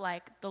minds, but,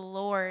 the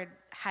Lord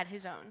had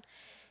his own.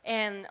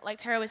 And, like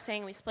Tara was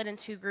saying, we split in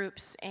two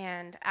groups,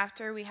 and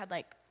after we had,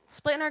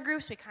 split in our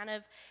groups, we kind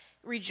of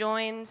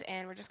rejoined,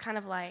 and we're just kind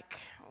of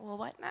well,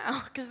 what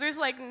now? Because there's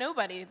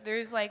nobody.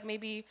 There's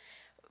maybe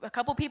a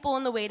couple people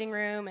in the waiting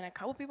room and a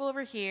couple people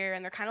over here,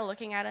 and they're kind of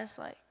looking at us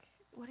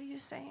what are you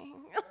saying?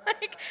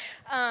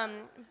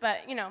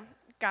 But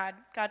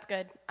God's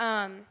good.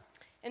 And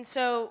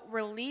so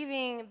we're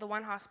leaving the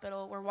one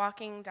hospital. We're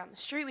walking down the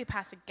street. We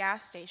pass a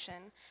gas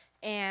station,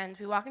 and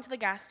we walk into the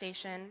gas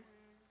station,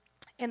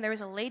 and there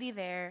was a lady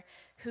there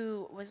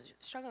who was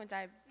struggling with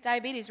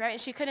diabetes, right?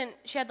 And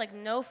she had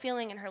no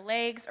feeling in her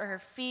legs or her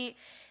feet.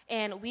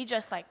 And we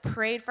just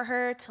prayed for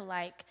her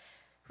to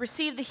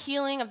receive the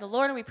healing of the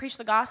Lord. And we preached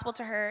the gospel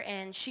to her.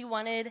 And she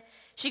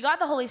got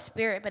the Holy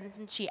Spirit, but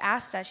then she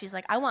asked us, she's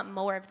like, I want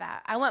more of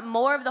that. I want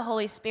more of the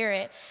Holy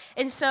Spirit.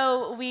 And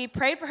so we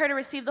prayed for her to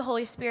receive the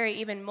Holy Spirit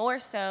even more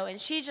so. And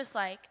she just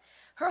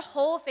her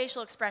whole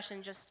facial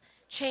expression just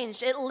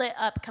changed. It lit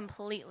up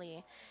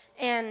completely.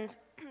 And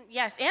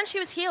yes, and she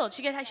was healed.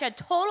 She had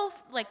total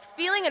like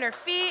feeling in her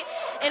feet,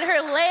 in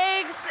her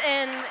legs,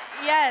 and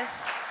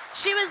yes,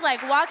 she was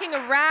like walking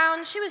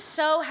around. She was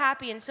so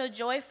happy and so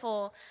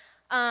joyful.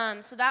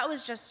 So that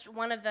was just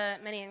one of the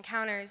many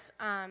encounters.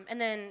 And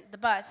then the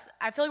bus.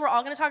 I feel like we're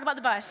all going to talk about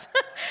the bus.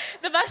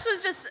 The bus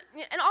was just,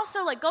 and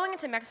also like going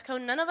into Mexico,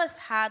 none of us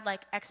had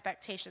like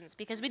expectations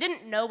because we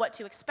didn't know what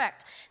to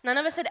expect. None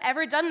of us had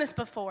ever done this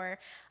before.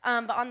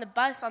 But on the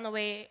bus, on the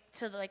way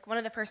to like one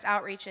of the first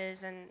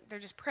outreaches, and they're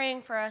just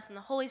praying for us, and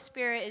the Holy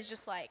Spirit is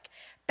just like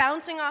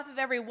bouncing off of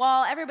every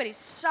wall. Everybody's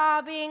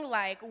sobbing,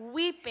 like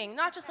weeping,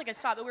 not just like a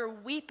sob, but we were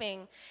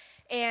weeping.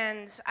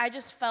 And I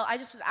just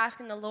was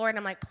asking the Lord, and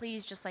I'm like,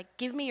 please just like,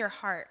 give me your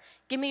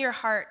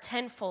heart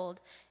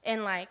tenfold.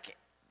 And like,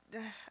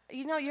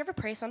 you ever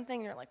pray something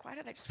and you're like, why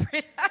did I just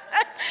pray that?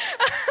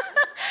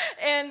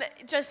 And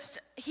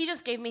he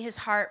just gave me his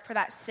heart for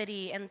that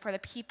city and for the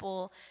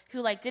people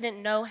who like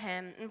didn't know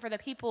him and for the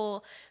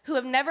people who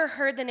have never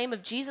heard the name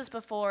of Jesus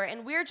before.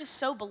 And we're just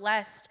so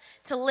blessed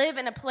to live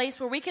in a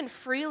place where we can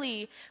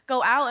freely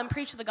go out and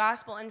preach the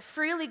gospel and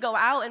freely go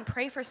out and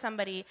pray for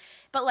somebody.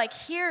 But like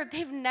here,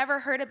 they've never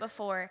heard it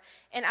before.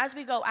 And as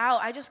we go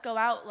out, I just go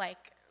out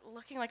like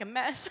looking like a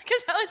mess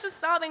because I was just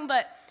sobbing,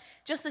 but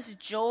just this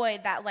joy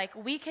that like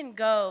we can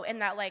go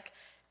and that like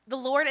the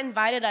Lord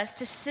invited us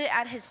to sit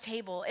at his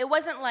table. It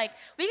wasn't like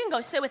we can go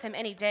sit with him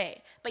any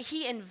day, but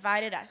he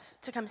invited us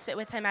to come sit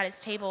with him at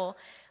his table,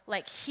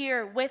 like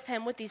here with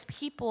him, with these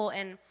people.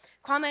 And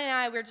Kwame and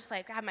I, we're just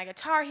like, I have my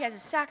guitar, he has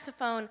his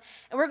saxophone,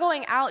 and we're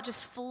going out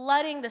just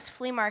flooding this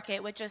flea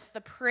market with just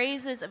the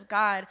praises of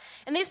God.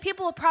 And these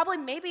people probably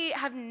maybe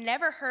have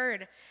never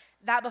heard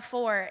that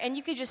before, and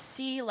you could just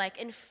see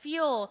like and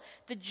feel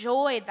the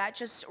joy that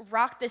just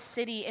rocked this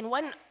city. And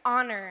what an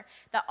honor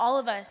that all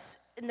of us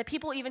and the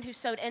people even who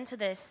sewed into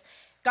this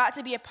got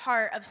to be a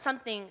part of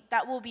something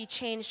that will be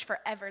changed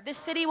forever. This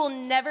city will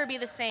never be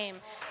the same.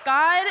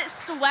 God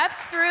swept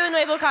through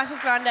Nuevo Casas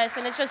Grandes,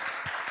 and it's just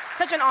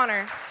such an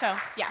honor. So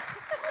yeah.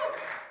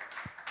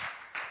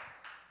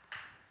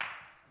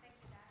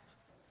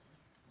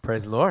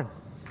 Praise the Lord.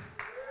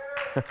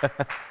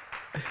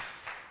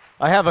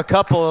 I have a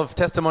couple of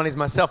testimonies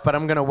myself, but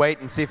I'm going to wait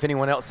and see if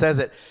anyone else says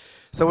it.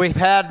 So we've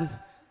had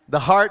the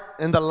heart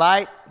and the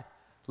light.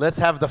 Let's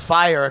have the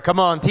fire. Come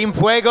on, Team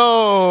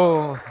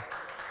Fuego.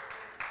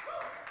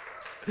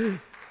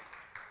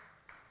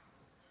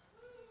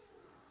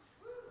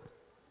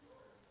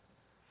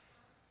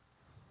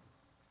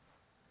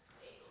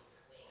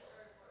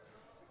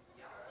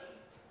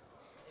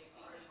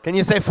 Can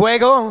you say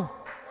fuego?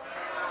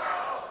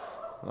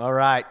 All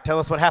right. Tell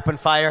us what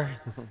happened,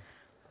 fire.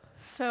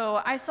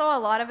 So I saw a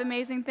lot of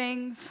amazing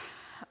things,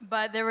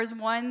 but there was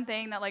one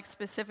thing that like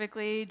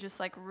specifically just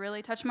like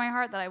really touched my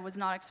heart that I was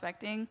not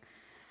expecting.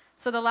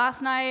 So the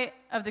last night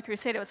of the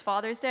crusade, it was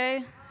Father's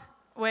Day,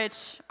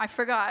 which I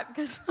forgot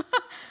because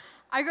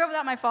I grew up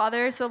without my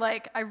father, so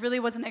like I really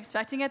wasn't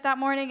expecting it that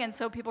morning. And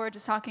so people were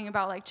just talking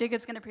about like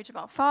Jacob's gonna preach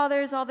about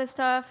fathers, all this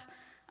stuff.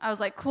 I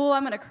was like, cool,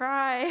 I'm gonna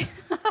cry,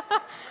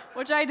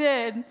 which I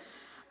did.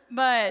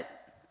 But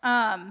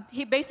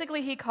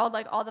he called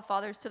like all the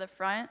fathers to the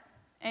front.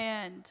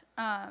 And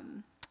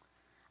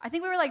I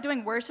think we were like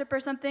doing worship or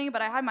something,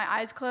 but I had my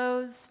eyes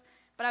closed,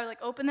 but I would like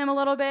open them a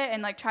little bit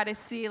and like try to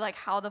see like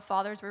how the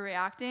fathers were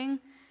reacting.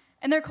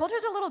 And their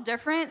culture's a little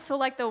different, so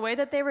like the way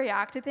that they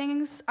react to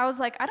things, I was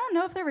like, I don't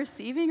know if they're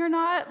receiving or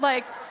not.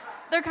 Like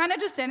they're kind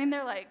of just standing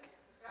there like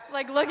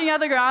looking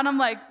at the ground. I'm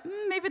like,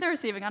 maybe they're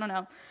receiving, I don't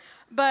know.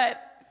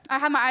 But I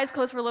had my eyes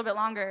closed for a little bit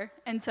longer,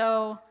 and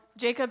so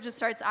Jacob just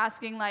starts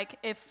asking like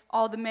if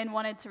all the men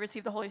wanted to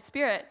receive the Holy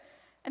Spirit.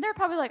 And there were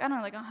probably like, I don't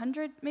know, like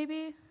 100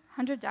 maybe,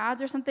 100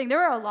 dads or something. There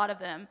were a lot of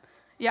them,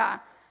 yeah.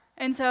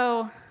 And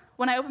so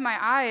when I opened my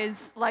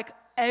eyes, like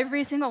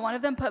every single one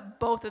of them put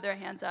both of their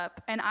hands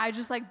up. And I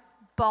just like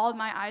bawled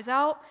my eyes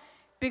out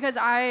because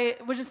I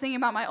was just thinking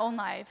about my own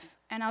life.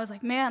 And I was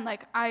like, man,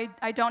 like I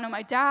don't know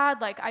my dad.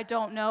 Like I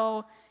don't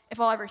know if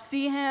I'll ever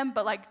see him.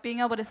 But like being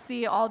able to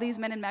see all these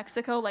men in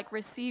Mexico like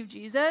receive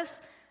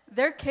Jesus,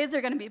 their kids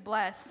are going to be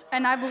blessed.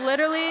 And I've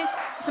literally,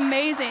 it's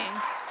amazing.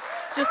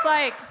 Just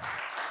like,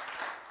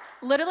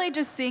 literally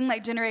just seeing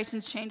like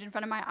generations change in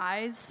front of my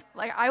eyes,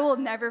 like I will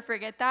never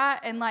forget that.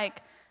 And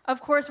like,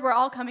 of course, we're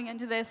all coming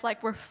into this,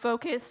 like we're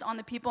focused on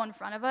the people in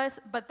front of us,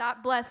 but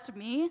that blessed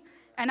me.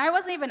 And I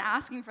wasn't even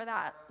asking for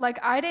that. Like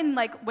I didn't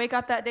like wake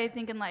up that day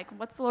thinking like,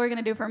 what's the Lord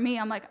gonna do for me?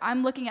 I'm like,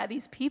 I'm looking at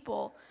these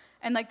people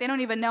and like, they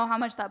don't even know how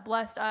much that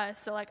blessed us.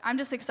 So like, I'm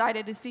just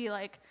excited to see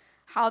like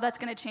how that's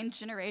gonna change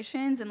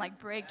generations and like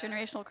break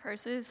generational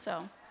curses.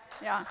 So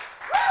yeah.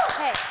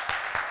 Hey,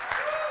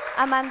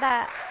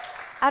 Amanda,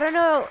 I don't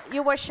know,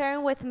 you were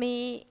sharing with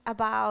me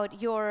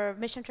about your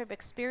mission trip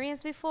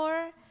experience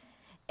before,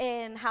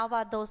 and how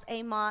about those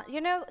 8 months? Do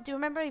you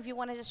remember if you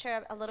want to just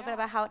share a little bit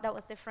about how that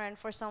was different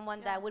for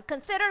someone that would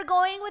consider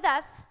going with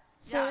us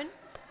soon?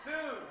 Yeah.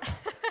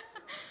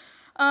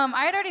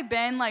 I had already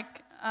been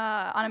like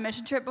on a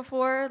mission trip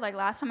before. Like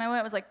last time I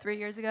went was like 3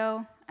 years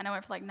ago, and I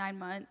went for like 9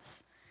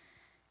 months.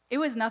 it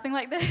was nothing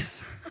like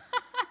this.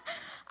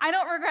 I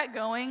don't regret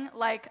going.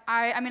 Like,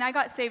 I mean, I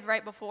got saved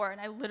right before,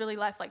 and I literally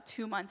left like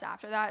 2 months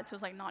after that, so it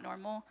was like not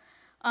normal.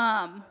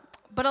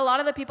 But a lot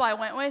of the people I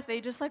went with,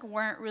 they just like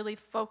weren't really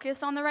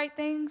focused on the right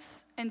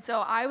things, and so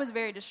I was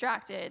very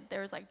distracted.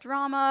 There was like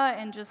drama,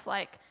 and just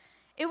like,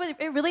 it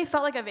really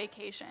felt like a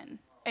vacation.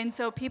 And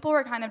so people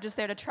were kind of just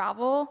there to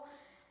travel,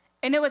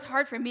 and it was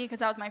hard for me because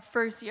that was my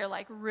first year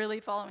like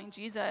really following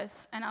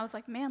Jesus, and I was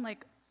like, man,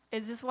 like,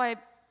 is this why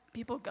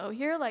people go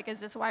here? Like, is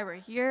this why we're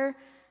here?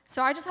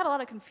 So I just had a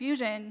lot of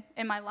confusion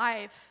in my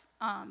life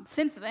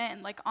since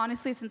then. Like,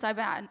 honestly, since I've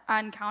been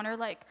at Encounter,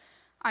 like,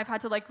 I've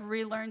had to, like,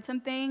 relearn some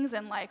things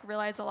and, like,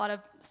 realize a lot of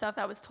stuff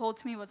that was told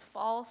to me was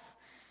false.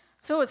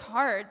 So it was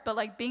hard. But,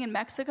 like, being in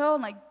Mexico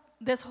and, like,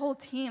 this whole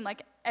team,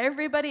 like,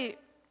 everybody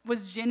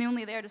was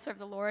genuinely there to serve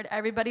the Lord.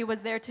 Everybody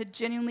was there to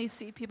genuinely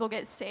see people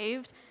get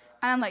saved.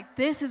 And I'm like,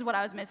 this is what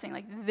I was missing.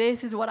 Like,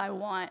 this is what I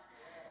want.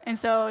 And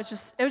so it was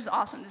just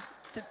awesome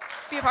to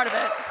be a part of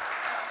it.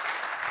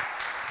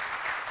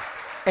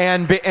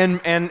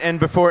 And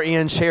before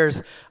Ian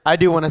shares, I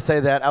do want to say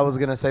that I was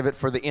going to save it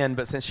for the end,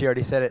 but since she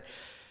already said it,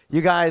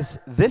 you guys,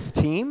 this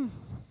team,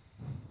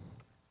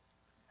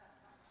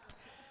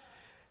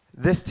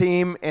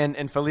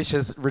 and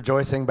Felicia's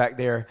rejoicing back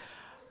there,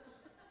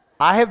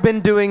 I have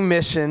been doing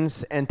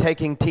missions and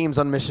taking teams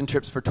on mission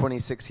trips for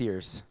 26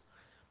 years.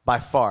 By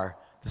far,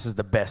 this is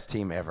the best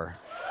team ever.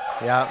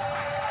 Yeah.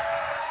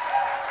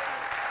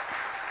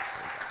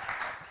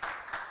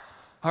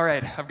 All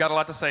right, I've got a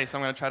lot to say, so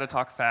I'm going to try to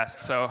talk fast.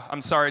 So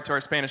I'm sorry to our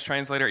Spanish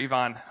translator,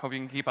 Ivan. Hope you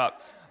can keep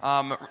up.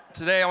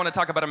 Today I want to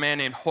talk about a man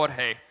named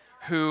Jorge,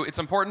 who, it's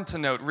important to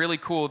note, really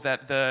cool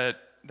that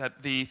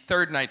the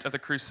third night of the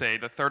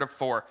crusade, the third of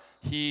 4,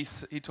 he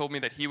told me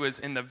that he was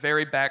in the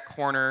very back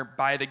corner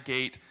by the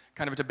gate,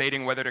 kind of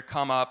debating whether to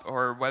come up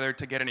or whether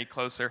to get any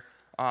closer.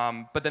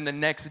 But then the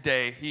next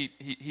day,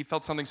 he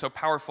felt something so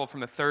powerful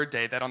from the third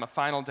day that on the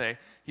final day,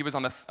 he was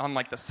on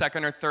like the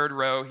second or third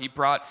row. He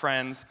brought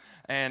friends,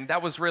 and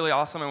that was really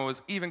awesome. And what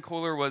was even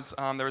cooler was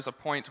there was a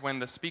point when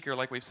the speaker,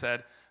 like we've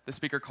said, the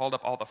speaker called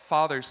up all the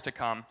fathers to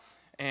come,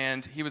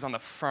 and he was on the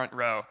front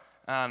row.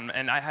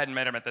 And I hadn't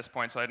met him at this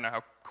point, so I didn't know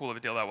how cool of a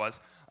deal that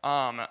was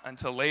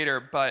until later.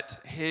 But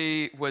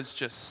he was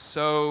just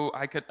so,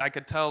 I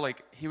could tell,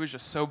 like, he was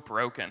just so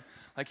broken.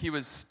 Like, he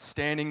was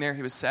standing there,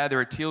 he was sad, there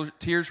were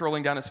tears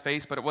rolling down his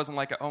face, but it wasn't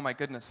like, oh my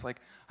goodness, like,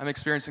 I'm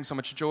experiencing so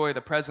much joy,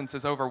 the presence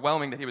is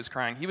overwhelming that he was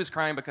crying. He was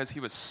crying because he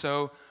was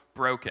so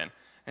broken.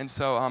 And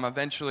so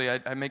eventually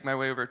I make my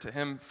way over to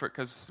him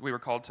because we were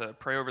called to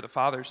pray over the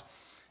fathers.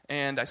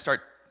 And I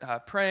start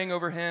praying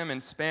over him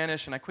in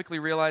Spanish, and I quickly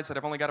realized that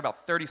I've only got about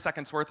 30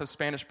 seconds worth of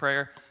Spanish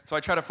prayer. So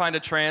I try to find a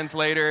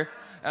translator,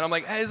 and I'm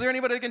like, hey, is there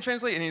anybody that can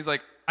translate? And he's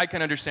like, I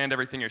can understand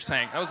everything you're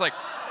saying. I was like,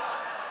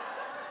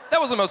 that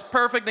was the most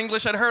perfect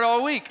English I'd heard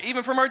all week,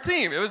 even from our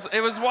team. It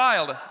was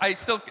wild. I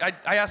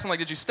asked him, like,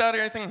 did you study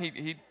or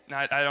anything?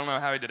 I don't know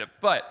how he did it,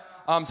 but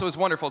so it was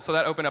wonderful. So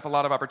that opened up a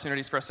lot of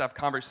opportunities for us to have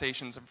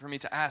conversations and for me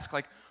to ask,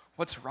 like,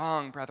 what's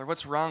wrong, brother?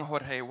 What's wrong,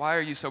 Jorge? Why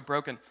are you so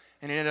broken?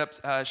 And he ended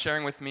up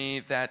sharing with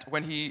me that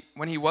when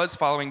he was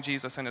following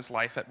Jesus in his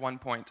life at one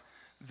point,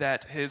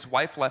 that his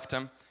wife left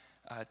him,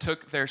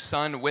 took their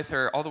son with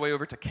her all the way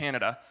over to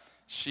Canada.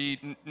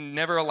 She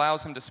never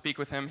allows him to speak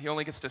with him. He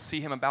only gets to see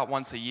him about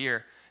once a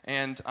year.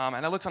 And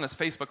I looked on his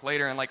Facebook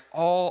later, and like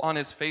all on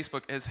his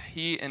Facebook is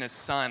he and his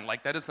son.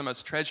 Like, that is the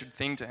most treasured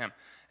thing to him.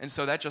 And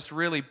so that just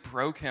really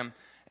broke him.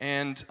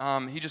 And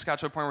he just got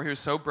to a point where he was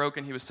so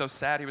broken, he was so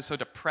sad, he was so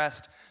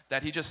depressed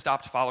that he just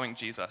stopped following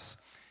Jesus.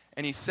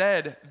 And he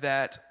said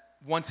that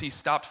once he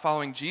stopped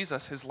following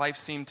Jesus, his life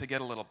seemed to get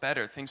a little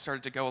better. Things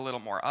started to go a little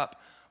more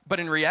up. But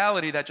in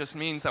reality, that just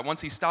means that once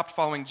he stopped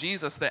following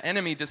Jesus, the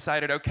enemy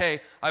decided,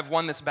 okay, I've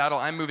won this battle,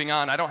 I'm moving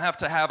on. I don't have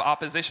to have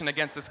opposition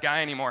against this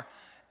guy anymore.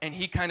 And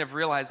he kind of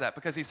realized that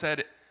because he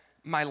said,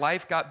 my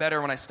life got better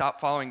when I stopped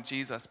following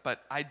Jesus,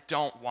 but I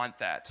don't want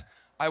that.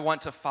 I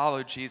want to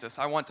follow Jesus.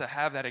 I want to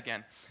have that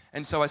again.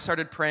 And so I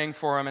started praying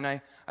for him, and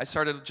I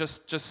started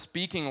just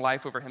speaking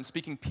life over him,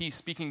 speaking peace,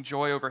 speaking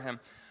joy over him.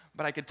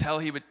 But I could tell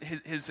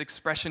his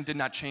expression did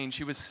not change.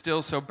 He was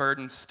still so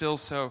burdened, still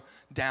so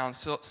down,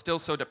 still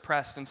so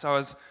depressed. And so I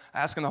was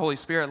asking the Holy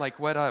Spirit, like,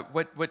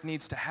 what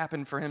needs to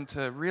happen for him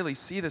to really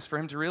see this, for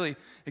him to really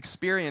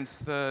experience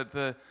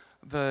the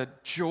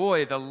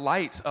joy, the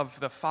light of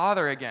the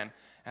Father again.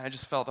 And I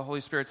just felt the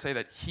Holy Spirit say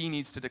that he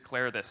needs to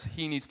declare this.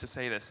 He needs to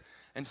say this.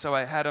 And so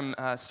I had him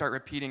start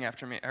repeating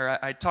after me. Or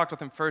I talked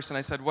with him first, and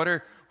I said, what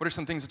are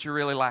some things that you're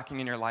really lacking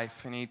in your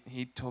life? And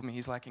he told me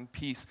he's lacking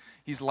peace.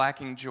 He's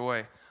lacking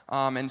joy.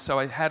 And so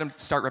I had him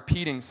start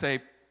repeating, say,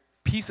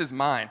 peace is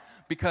mine.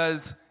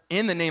 Because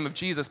in the name of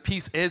Jesus,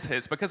 peace is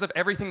his. Because of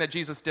everything that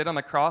Jesus did on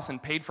the cross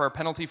and paid for our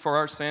penalty for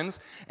our sins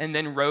and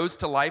then rose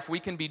to life, we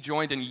can be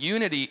joined in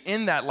unity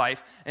in that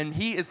life. And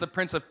he is the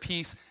Prince of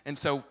Peace, and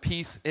so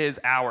peace is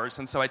ours.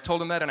 And so I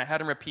told him that, and I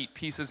had him repeat,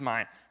 peace is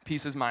mine,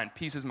 peace is mine,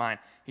 peace is mine.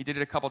 He did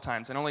it a couple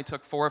times. It only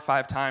took 4 or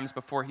 5 times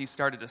before he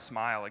started to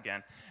smile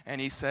again. And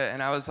he said,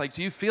 and I was like,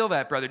 do you feel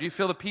that, brother? Do you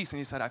feel the peace? And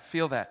he said, I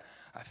feel that.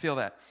 I feel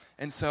that.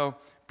 And so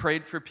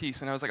prayed for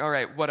peace, and I was like, all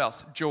right, what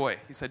else? Joy.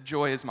 He said,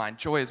 joy is mine,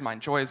 joy is mine,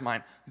 joy is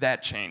mine.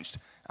 That changed.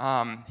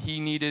 He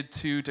needed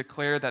to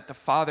declare that the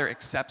Father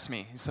accepts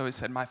me. So he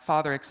said, my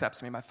Father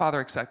accepts me, my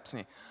Father accepts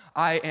me.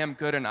 I am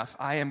good enough.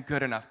 I am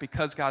good enough.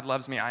 Because God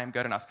loves me, I am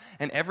good enough.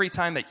 And every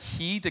time that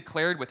he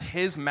declared with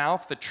his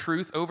mouth the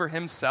truth over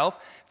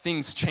himself,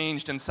 things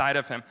changed inside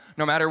of him.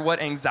 No matter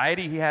what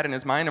anxiety he had in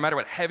his mind, no matter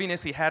what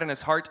heaviness he had in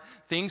his heart,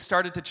 things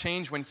started to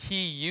change when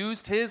he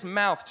used his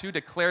mouth to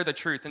declare the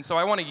truth. And so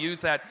I want to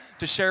use that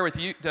to share with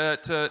you,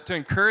 to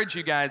encourage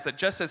you guys that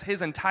just as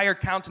his entire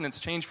countenance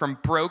changed from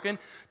broken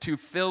to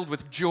filled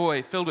with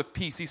joy, filled with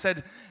peace, he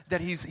said that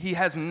he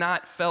has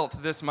not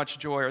felt this much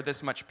joy or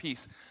this much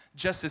peace.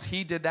 Just as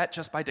he did that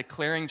just by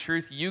declaring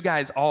truth, you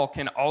guys all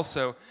can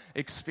also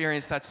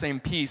experience that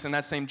same peace and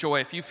that same joy.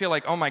 If you feel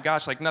like, oh my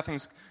gosh, like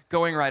nothing's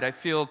going right, I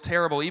feel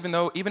terrible, even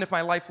if my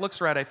life looks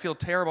right, I feel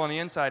terrible on the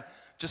inside,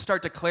 just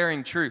start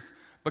declaring truth,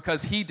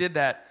 because he did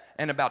that,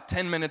 and about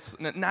 10 minutes,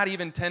 not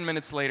even 10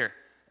 minutes later,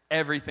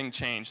 everything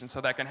changed. And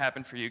so that can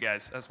happen for you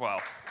guys as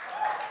well.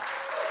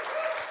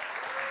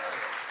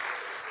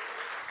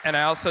 And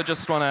I also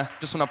just want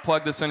to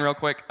plug this in real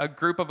quick. A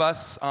group of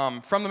us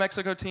from the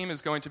Mexico team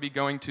is going to be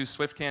going to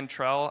Swift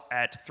Cantrell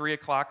at 3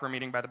 o'clock. We're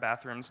meeting by the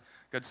bathrooms,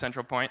 good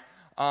central point,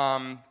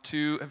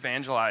 to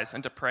evangelize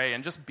and to pray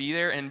and just be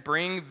there and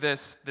bring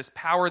this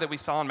power that we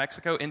saw in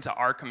Mexico into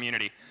our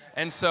community.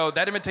 And so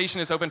that invitation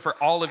is open for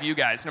all of you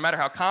guys. No matter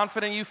how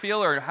confident you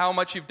feel or how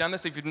much you've done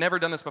this, if you've never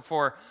done this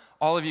before,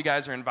 all of you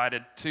guys are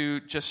invited to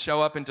just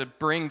show up and to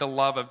bring the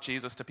love of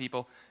Jesus to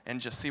people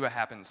and just see what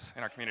happens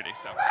in our community.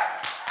 So.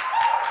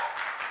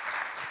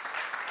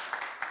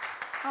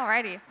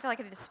 Alrighty, I feel like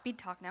I need a speed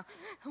talk now.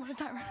 I want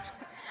to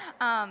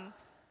time.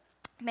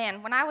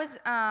 Man, when I was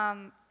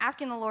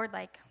asking the Lord,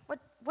 like,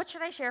 what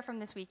should I share from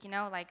this week? You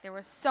know, like there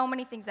were so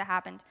many things that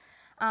happened.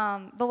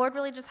 The Lord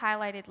really just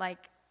highlighted, like,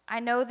 I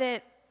know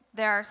that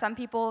there are some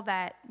people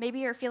that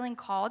maybe are feeling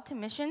called to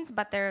missions,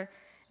 but they're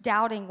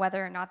doubting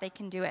whether or not they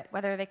can do it,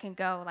 whether they can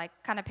go, like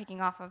kind of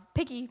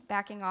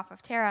piggybacking off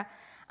of Tara.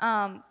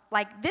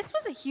 Like this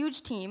was a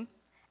huge team.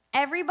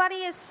 Everybody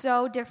is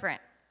so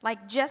different. Like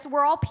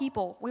we're all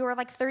people. We were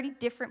like 30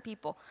 different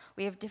people.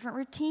 We have different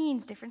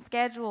routines, different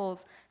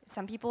schedules.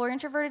 Some people are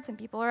introverted, some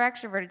people are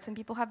extroverted. Some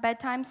people have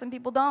bedtime, some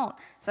people don't.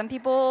 Some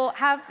people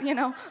have,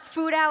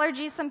 food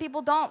allergies, some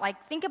people don't.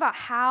 Like think about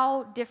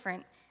how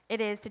different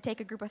it is to take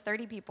a group of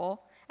 30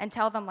 people and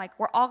tell them like,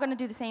 we're all gonna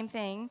do the same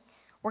thing.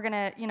 We're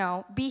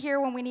gonna, be here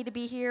when we need to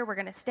be here. We're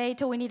gonna stay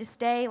till we need to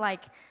stay.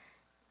 Like,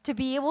 to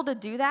be able to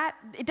do that,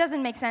 it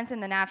doesn't make sense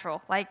in the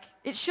natural. Like,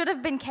 it should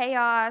have been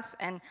chaos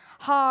and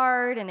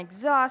hard and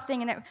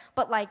exhausting.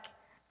 But, like,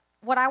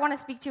 what I want to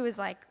speak to is,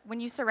 like, when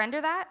you surrender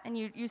that and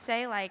you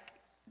say, like,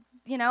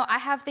 I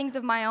have things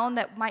of my own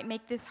that might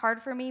make this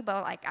hard for me,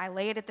 but, like, I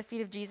lay it at the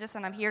feet of Jesus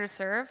and I'm here to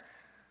serve.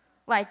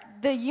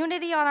 Like, the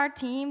unity on our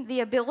team,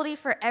 the ability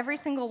for every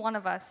single one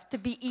of us to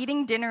be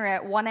eating dinner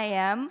at 1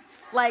 a.m.,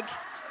 like,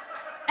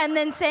 and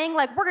then saying,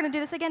 like, we're going to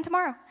do this again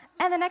tomorrow.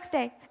 And the next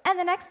day, and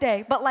the next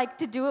day. But, like,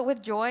 to do it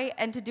with joy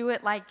and to do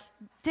it, like,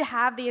 to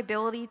have the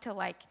ability to,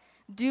 like,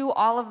 do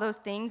all of those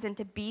things and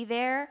to be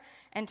there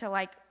and to,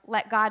 like,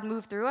 let God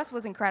move through us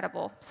was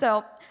incredible.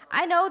 So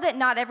I know that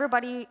not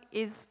everybody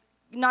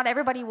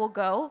will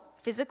go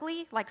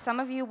physically. Like, some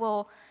of you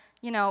will,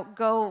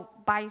 go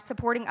by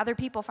supporting other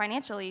people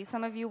financially.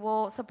 Some of you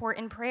will support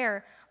in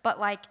prayer. But,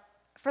 like,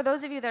 for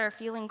those of you that are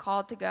feeling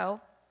called to go,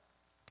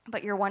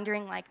 but you're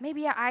wondering, like,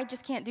 maybe I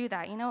just can't do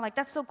that, like,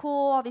 that's so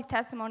cool, all these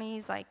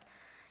testimonies, like,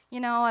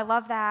 I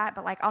love that,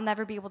 but, like, I'll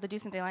never be able to do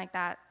something like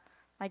that.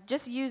 Like,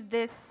 just use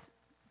this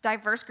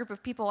diverse group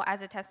of people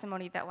as a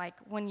testimony that, like,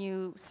 when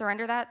you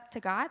surrender that to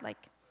God, like,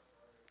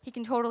 he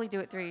can totally do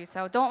it through you.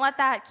 So don't let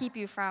that keep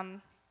you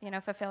from,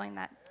 fulfilling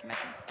that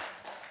commission.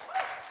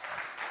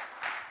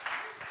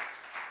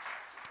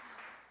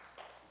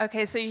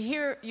 Okay, so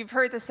you've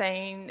heard the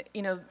saying,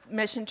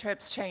 mission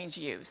trips change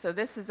you. So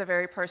this is a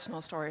very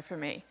personal story for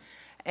me.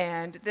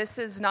 And this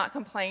is not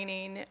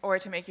complaining or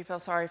to make you feel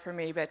sorry for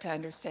me, but to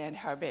understand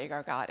how big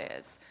our God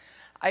is.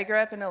 I grew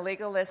up in a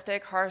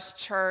legalistic, harsh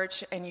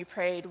church, and you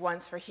prayed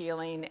once for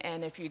healing,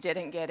 and if you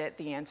didn't get it,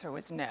 the answer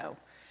was no.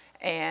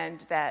 And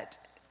that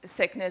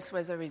sickness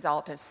was a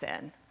result of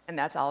sin, and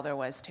that's all there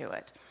was to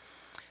it.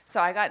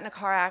 So I got in a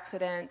car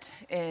accident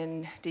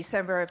in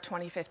December of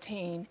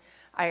 2015.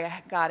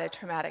 I got a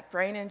traumatic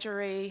brain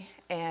injury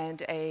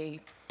and a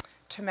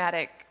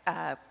traumatic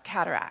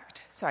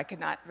cataract, so I could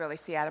not really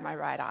see out of my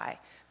right eye,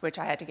 which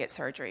I had to get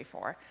surgery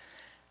for.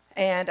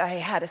 And I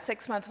had a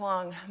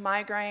 6-month-long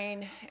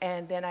migraine,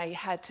 and then I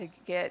had to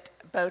get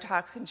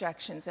Botox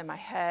injections in my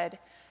head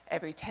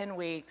every 10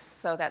 weeks,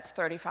 so that's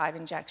 35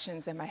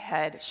 injections in my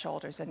head,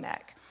 shoulders, and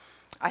neck.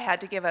 I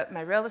had to give up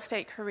my real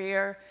estate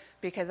career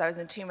because I was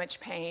in too much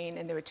pain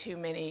and there were too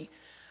many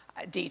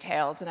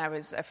details, and I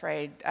was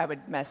afraid I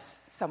would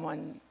mess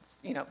someone,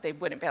 they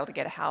wouldn't be able to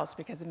get a house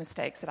because of the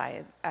mistakes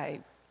that I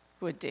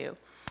would do.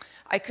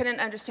 I couldn't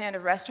understand a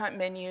restaurant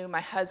menu. My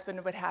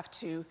husband would have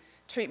to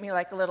treat me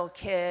like a little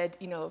kid,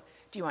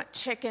 Do you want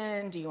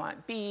chicken? Do you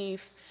want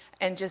beef?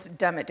 And just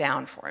dumb it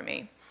down for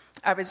me.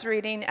 I was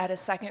reading at a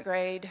second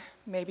grade,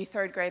 maybe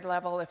third grade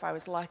level if I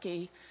was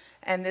lucky.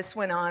 And this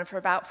went on for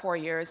about 4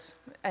 years.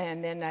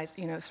 And then I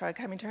started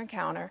coming to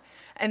Encounter.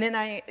 And then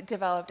I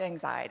developed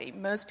anxiety.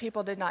 Most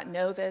people did not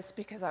know this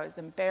because I was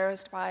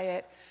embarrassed by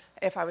it.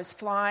 If I was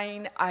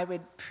flying, I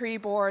would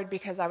pre-board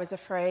because I was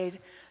afraid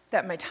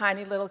that my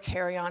tiny little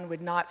carry-on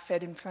would not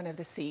fit in front of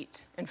the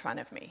seat in front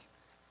of me.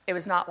 It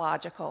was not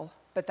logical,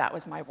 but that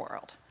was my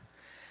world.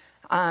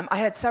 I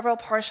had several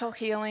partial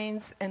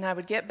healings, and I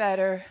would get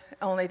better,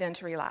 only then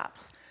to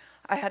relapse.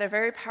 I had a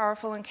very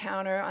powerful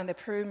encounter on the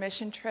Peru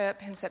mission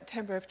trip in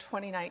September of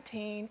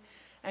 2019,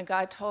 and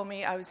God told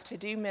me I was to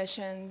do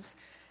missions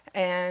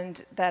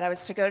and that I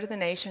was to go to the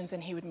nations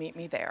and he would meet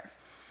me there.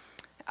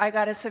 I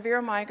got a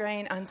severe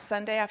migraine on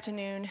Sunday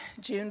afternoon,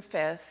 June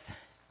 5th,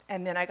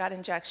 and then I got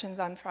injections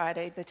on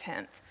Friday the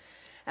 10th,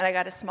 and I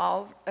got a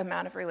small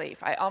amount of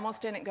relief. I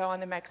almost didn't go on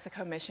the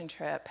Mexico mission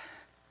trip,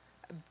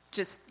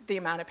 just the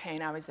amount of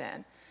pain I was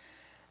in.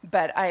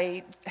 But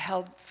I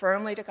held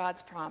firmly to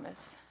God's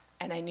promise,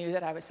 and I knew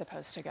that I was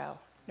supposed to go,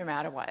 no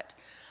matter what.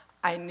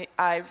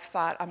 I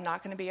thought, I'm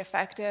not going to be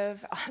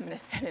effective. I'm going to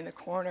sit in the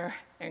corner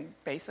and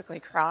basically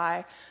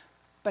cry.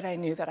 But I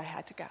knew that I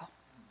had to go.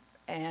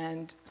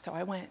 And so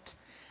I went.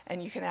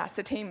 And you can ask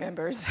the team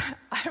members.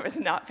 I was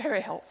not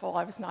very helpful.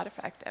 I was not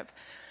effective.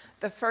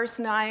 The first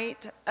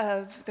night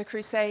of the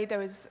crusade, there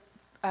was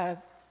a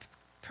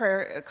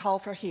call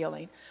for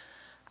healing.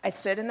 I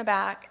stood in the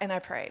back and I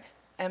prayed.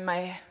 And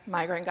my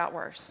migraine got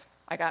worse.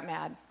 I got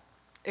mad.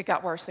 It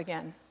got worse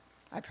again.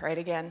 I prayed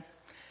again.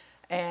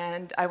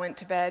 And I went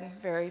to bed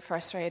very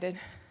frustrated,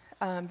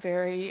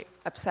 very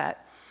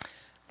upset.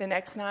 The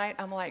next night,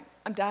 I'm like,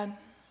 I'm done.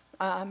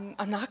 I'm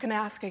not going to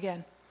ask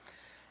again.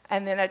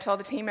 And then I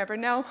told a team member,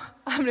 no,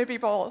 I'm going to be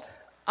bold.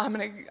 I'm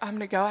going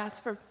to go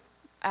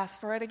ask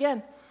for it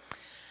again.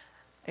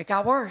 It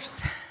got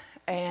worse.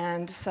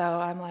 And so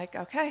I'm like,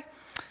 okay,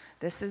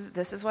 this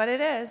is what it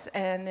is.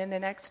 And then the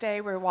next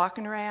day, we're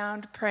walking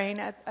around praying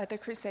at the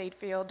crusade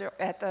field,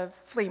 at the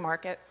flea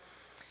market.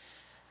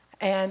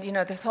 And,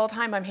 this whole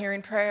time I'm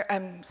hearing prayer,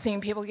 I'm seeing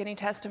people getting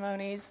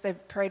testimonies.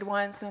 They've prayed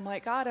once, and I'm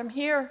like, God, I'm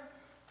here.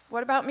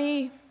 What about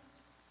me?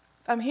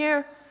 I'm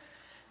here.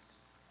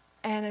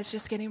 And it's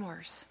just getting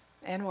worse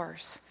and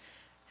worse.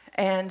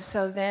 And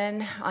so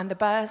then on the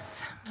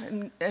bus,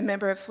 a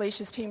member of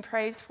Felicia's team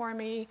prays for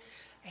me.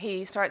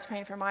 He starts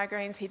praying for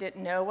migraines. He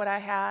didn't know what I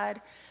had,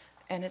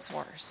 and it's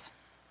worse.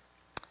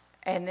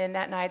 And then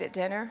that night at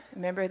dinner, a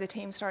member of the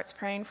team starts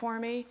praying for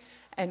me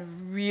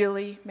and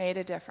really made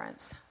a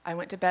difference. I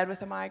went to bed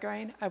with a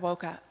migraine. I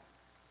woke up.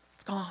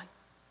 It's gone.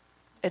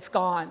 It's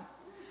gone.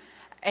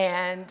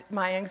 And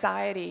my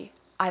anxiety,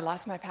 I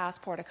lost my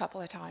passport a couple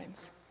of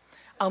times.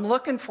 I'm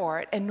looking for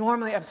it, and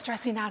normally I'm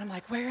stressing out. I'm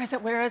like, where is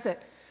it? Where is it?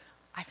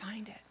 I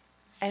find it.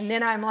 And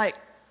then I'm like,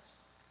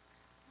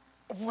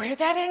 where'd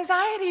that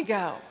anxiety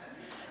go?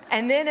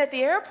 And then at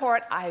the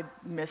airport, I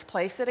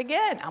misplaced it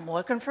again. I'm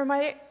looking for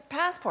my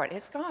passport.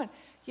 It's gone.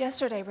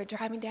 Yesterday, we're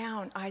driving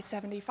down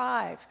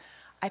I-75.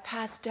 I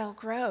passed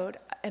Delk Road,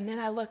 and then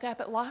I look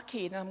up at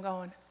Lockheed, and I'm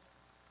going,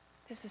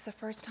 this is the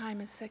first time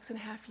in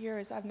 6.5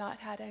 years I've not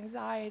had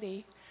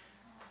anxiety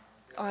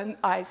on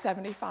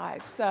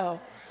I-75.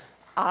 So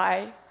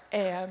I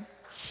am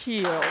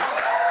healed.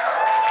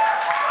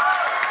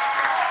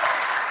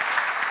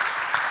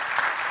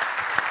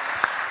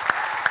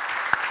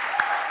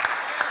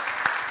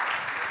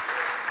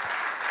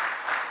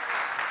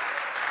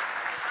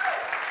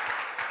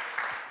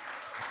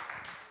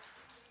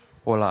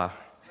 Hola,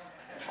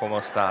 ¿cómo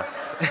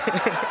estás?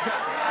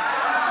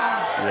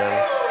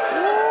 Yes.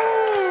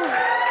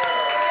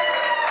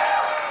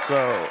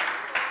 So,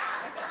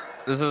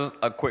 this is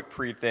a quick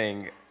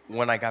pre-thing.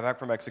 When I got back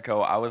from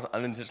Mexico, I was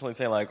unintentionally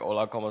saying like,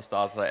 hola, ¿cómo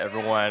estás? To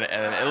everyone,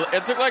 and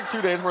it took like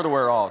 2 days for it to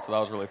wear off, so that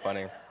was really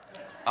funny.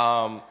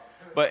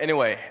 But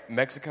anyway,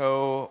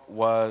 Mexico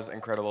was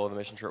incredible. The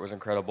mission trip was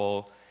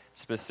incredible.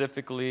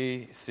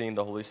 Specifically, seeing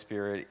the Holy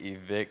Spirit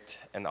evict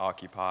and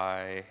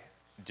occupy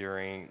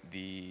during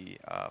the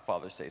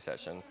Father's Day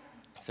session,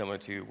 similar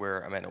to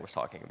where Amanda was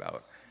talking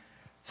about.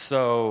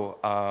 So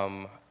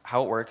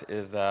how it worked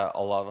is that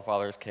a lot of the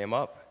fathers came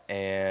up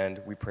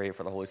and we prayed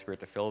for the Holy Spirit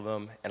to fill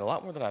them, and a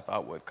lot more than I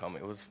thought would come.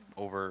 It was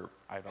over,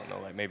 I don't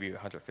know, like maybe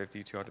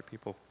 150, 200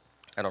 people.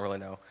 I don't really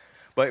know.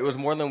 But it was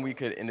more than we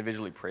could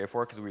individually pray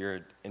for, because we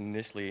were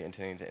initially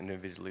intending to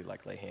individually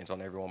like lay hands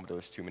on everyone, but there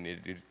was too many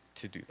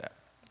to do that.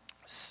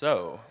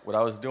 So what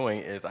I was doing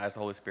is I asked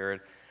the Holy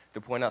Spirit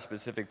to point out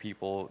specific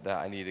people that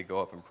I need to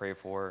go up and pray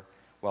for,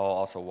 while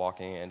also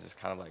walking and just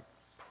kind of like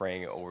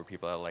praying over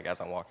people that, like,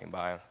 as I'm walking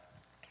by.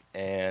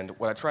 And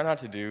what I try not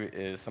to do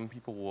is, some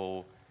people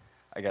will,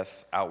 I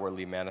guess,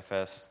 outwardly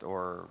manifest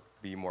or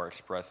be more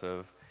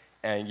expressive,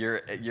 and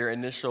your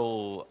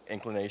initial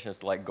inclination is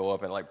to like go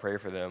up and like pray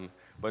for them,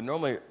 but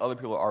normally other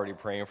people are already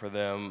praying for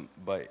them,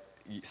 but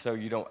so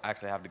you don't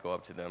actually have to go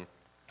up to them,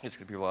 just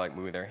because people are like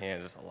moving their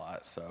hands a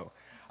lot. So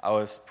I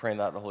was praying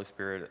that the Holy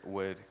Spirit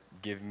would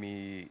give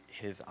me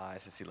his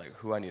eyes to see like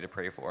who I need to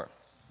pray for.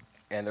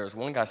 And there was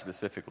one guy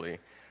specifically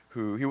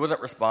who he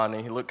wasn't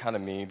responding. He looked kind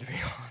of mean, to be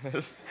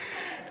honest.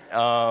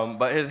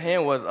 But his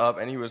hand was up,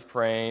 and he was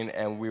praying,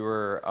 and we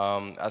were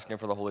asking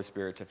for the Holy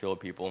Spirit to fill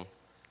people.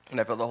 And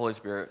I felt the Holy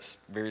Spirit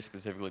very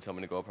specifically tell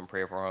me to go up and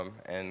pray for him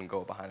and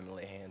go behind him and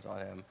lay hands on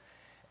him.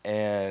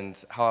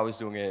 And how I was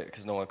doing it,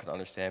 because no one could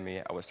understand me,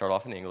 I would start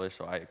off in English,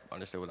 so I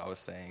understood what I was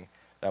saying.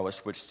 Then I would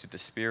switch to the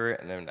Spirit,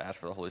 and then ask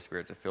for the Holy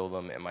Spirit to fill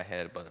them in my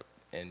head, but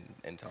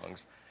in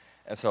tongues.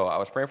 And so I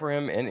was praying for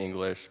him in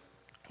English,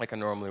 like I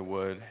normally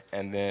would,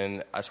 and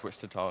then I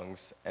switched to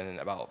tongues, and then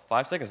about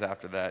 5 seconds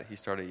after that, he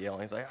started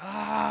yelling. He's like,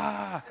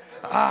 ah,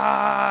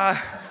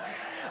 ah.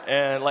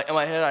 And like in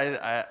my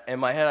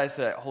head, I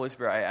said, Holy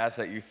Spirit, I ask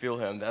that you feel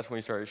him. That's when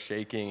he started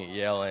shaking and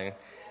yelling,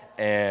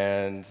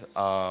 and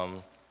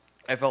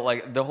I felt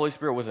like the Holy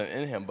Spirit wasn't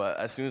in him. But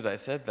as soon as I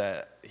said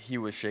that, he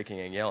was shaking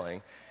and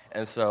yelling,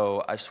 and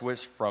so I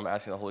switched from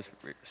asking the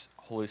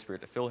Holy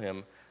Spirit to fill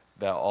him,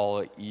 that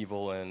all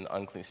evil and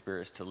unclean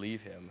spirits to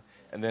leave him.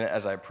 And then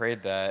as I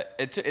prayed that,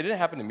 it didn't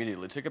happen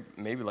immediately. It took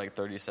maybe like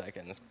 30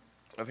 seconds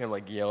of him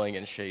like yelling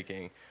and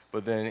shaking.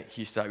 But then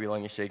he stopped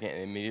yelling and shaking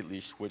and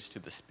immediately switched to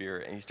the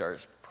Spirit, and he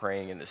starts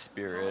praying in the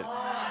Spirit.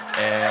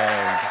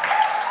 And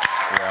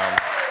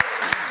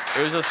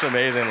it was just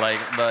amazing. Like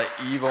the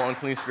evil,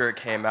 unclean spirit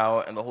came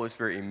out, and the Holy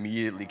Spirit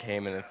immediately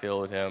came in and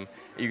filled him.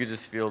 You could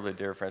just feel the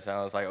difference. And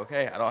I was like,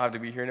 okay, I don't have to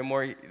be here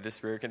anymore. The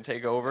Spirit can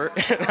take over,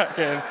 and I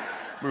can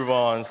move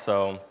on.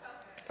 So,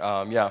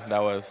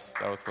 that was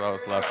what I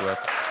was left with.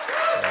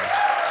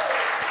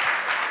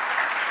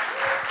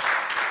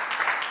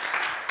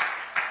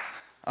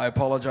 I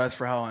apologize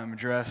for how I'm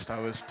dressed. I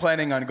was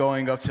planning on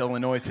going up to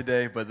Illinois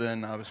today, but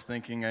then I was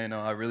thinking,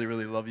 I really,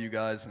 really love you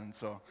guys, and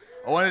so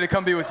I wanted to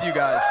come be with you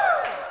guys.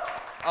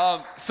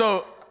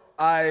 So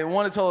I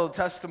want to tell a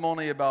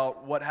testimony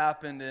about what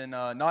happened in,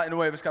 not in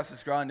Nuevas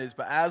Casas Grandes,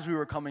 but as we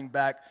were coming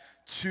back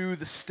to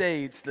the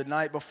States the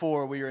night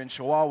before, we were in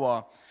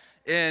Chihuahua.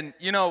 And,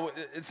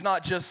 it's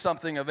not just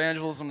something,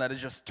 evangelism, that it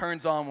just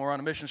turns on when we're on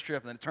a mission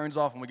trip, and then it turns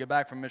off when we get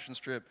back from a mission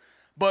trip.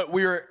 But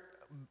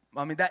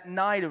that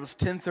night, it was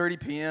 10:30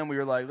 p.m. We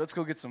were like, let's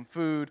go get some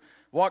food.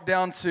 Walked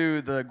down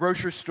to the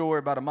grocery store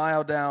about a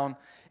mile down,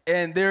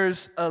 and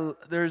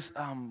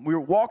we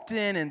walked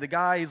in, and the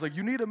guy, he's like,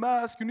 you need a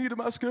mask, you need a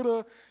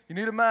mascara, you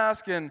need a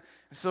mask. And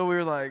so we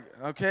were like,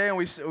 okay, and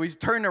we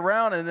turned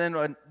around, and then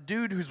a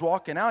dude who's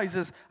walking out, he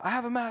says, I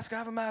have a mask,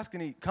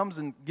 and he comes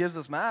and gives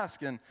us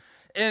mask, and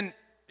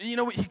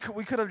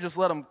we could have just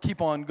let him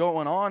keep on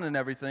going on and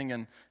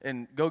everything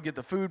and go get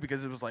the food,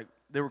 because it was like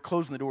they were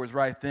closing the doors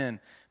right then.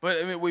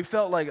 But we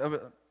felt like,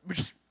 we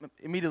just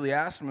immediately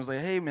asked him, I was like,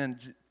 hey man,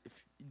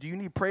 do you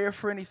need prayer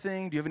for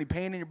anything? Do you have any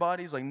pain in your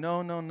body? He's like,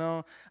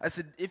 no. I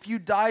said, if you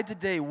died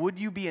today, would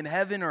you be in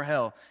heaven or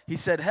hell? He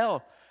said,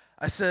 hell.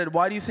 I said,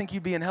 why do you think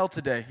you'd be in hell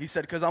today? He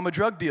said, because I'm a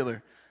drug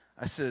dealer.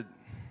 I said,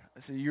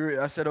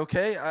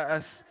 okay. I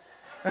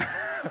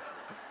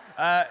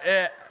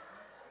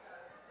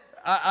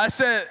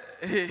said,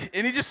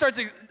 and he just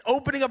starts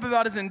opening up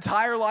about his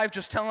entire life,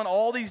 just telling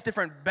all these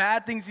different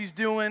bad things he's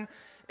doing.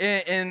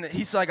 And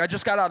he's like, I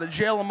just got out of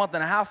jail a month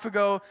and a half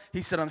ago.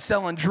 He said, I'm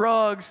selling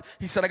drugs.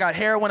 He said, I got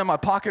heroin in my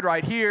pocket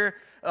right here.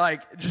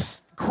 Like,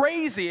 just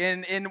crazy.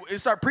 And we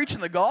start preaching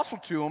the gospel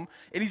to him,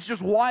 and he's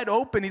just wide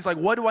open. He's like,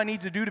 what do I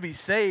need to do to be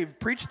saved?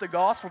 Preach the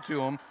gospel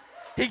to him.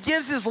 He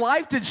gives his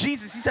life to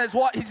Jesus. He says,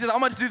 what? He says, I'm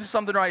going to do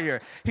something right here.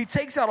 He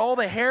takes out all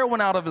the heroin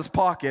out of his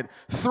pocket,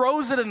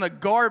 throws it in the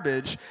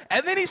garbage,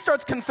 and then he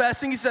starts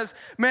confessing. He says,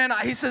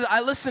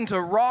 I listen to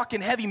rock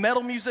and heavy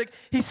metal music.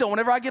 He said,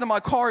 whenever I get in my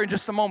car in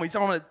just a moment,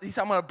 I'm going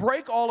to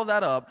break all of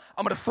that up.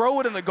 I'm going to throw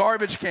it in the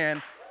garbage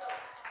can.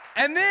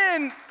 And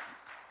then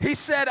he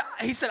said,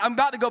 I'm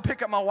about to go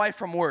pick up my wife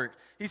from work.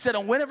 He said,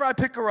 and whenever I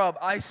pick her up,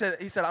 he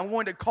said, I'm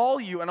going to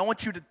call you, and I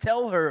want you to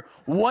tell her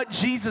what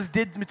Jesus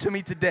did to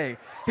me today.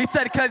 He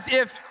said, because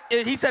if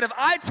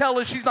I tell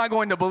her, she's not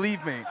going to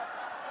believe me.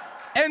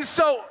 And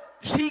so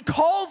he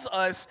calls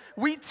us,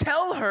 we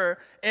tell her,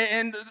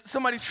 and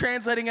somebody's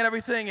translating and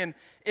everything,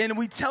 and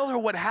we tell her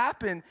what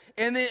happened,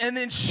 and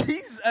then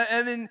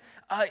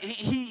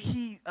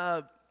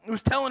he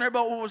was telling her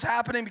about what was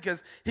happening,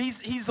 because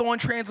he's the one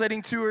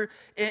translating to her,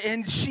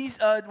 and she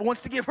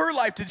wants to give her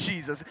life to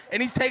Jesus.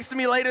 And he's texting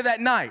me later that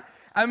night.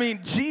 I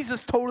mean,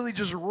 Jesus totally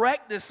just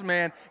wrecked this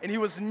man, and he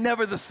was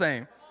never the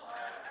same.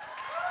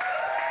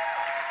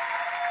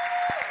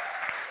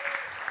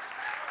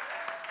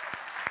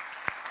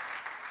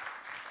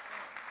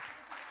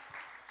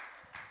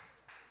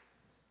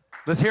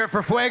 Let's hear it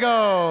for Fuego.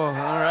 All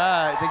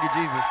right. Thank you,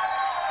 Jesus.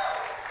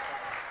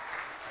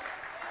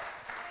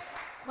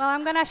 Well,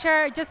 I'm going to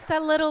share just a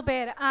little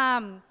bit.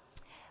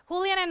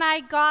 Julian and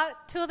I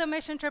got to the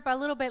mission trip a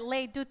little bit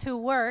late due to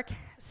work.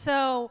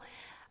 So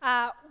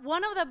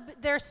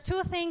there's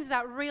two things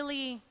that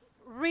really,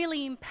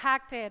 really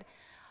impacted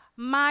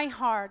my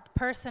heart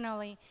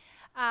personally.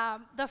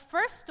 The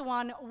first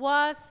one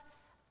was,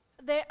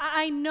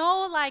 I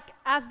know, like,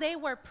 as they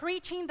were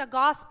preaching the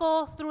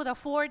gospel through the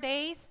 4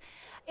 days,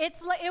 it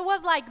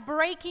was like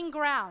breaking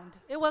ground.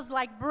 It was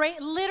like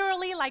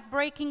literally like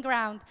breaking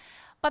ground.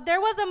 But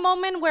there was a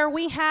moment where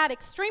we had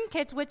Extreme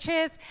Kids, which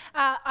is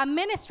a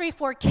ministry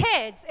for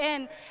kids.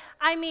 And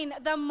I mean,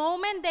 the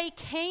moment they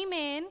came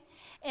in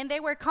and they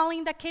were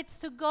calling the kids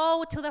to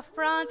go to the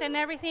front and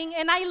everything.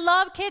 And I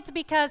love kids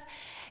because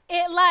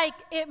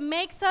it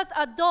makes us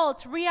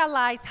adults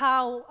realize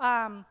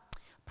how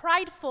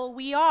prideful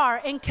we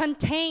are and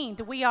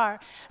contained we are.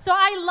 So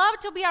I love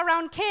to be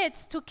around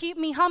kids to keep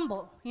me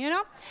humble, you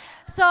know?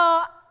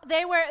 So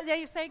they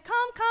say,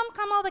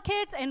 come, all the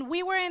kids. And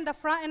we were in the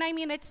front, and I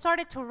mean, it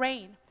started to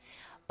rain.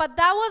 But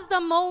that was the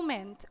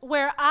moment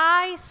where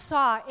I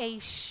saw a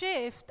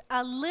shift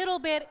a little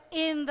bit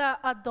in the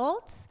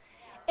adults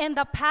and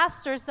the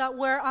pastors that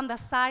were on the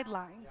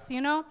sidelines,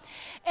 you know?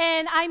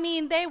 And I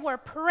mean, they were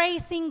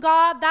praising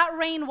God. That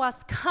rain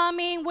was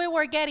coming. We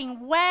were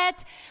getting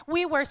wet.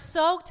 We were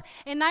soaked.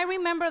 And I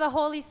remember the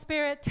Holy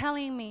Spirit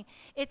telling me,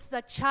 it's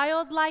the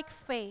childlike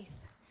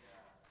faith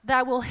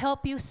that will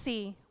help you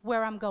see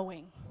where I'm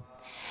going.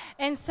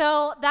 And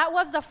so that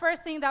was the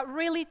first thing that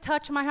really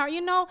touched my heart.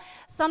 You know,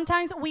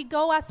 sometimes we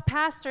go as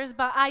pastors,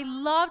 but I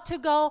love to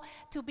go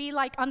to be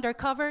like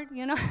undercover,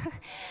 you know,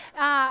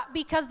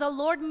 because the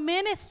Lord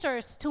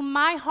ministers to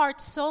my heart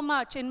so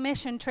much in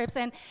mission trips.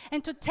 And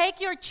to take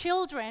your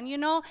children, you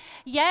know,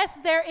 yes,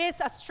 there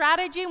is a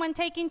strategy when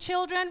taking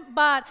children,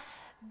 but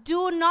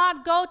do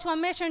not go to a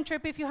mission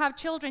trip if you have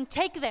children.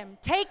 Take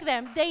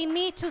them. They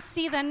need to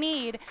see the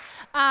need.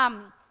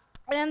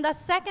 And the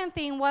second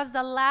thing was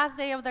the last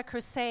day of the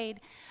crusade.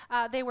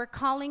 They were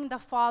calling the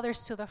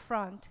fathers to the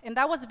front. And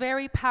that was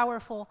very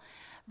powerful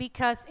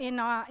because in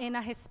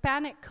a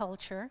Hispanic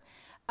culture,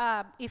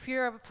 if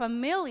you're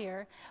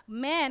familiar,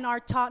 men are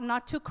taught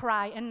not to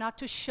cry and not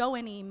to show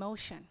any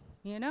emotion.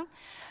 You know,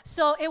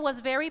 so it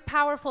was very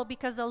powerful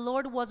because the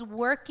Lord was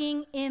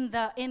working in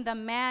the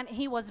man.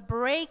 He was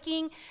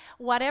breaking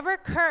whatever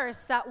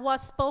curse that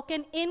was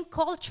spoken in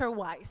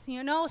culture-wise,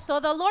 you know. So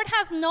the Lord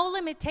has no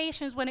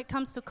limitations when it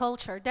comes to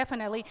culture,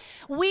 definitely.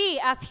 We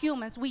as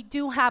humans, we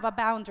do have a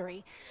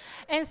boundary.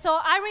 And so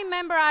I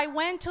remember I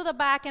went to the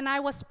back and I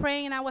was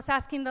praying and I was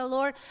asking the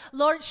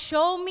Lord,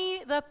 show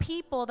me the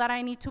people that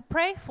I need to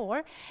pray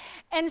for.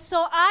 And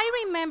so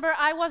I remember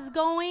I was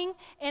going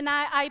and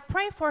I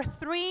prayed for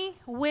 3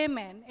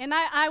 women. And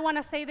I want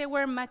to say they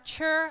were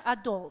mature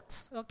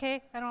adults,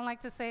 okay? I don't like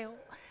to say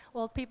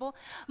old people.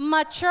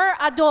 Mature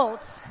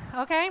adults,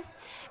 okay?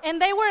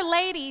 And they were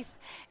ladies.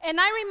 And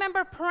I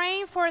remember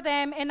praying for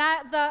them. And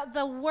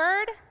the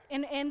word,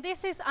 and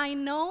this is, I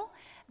know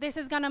this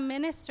is going to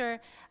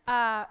minister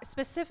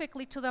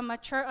specifically to the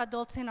mature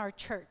adults in our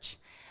church.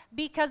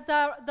 Because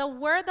the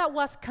word that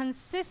was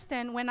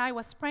consistent when I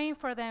was praying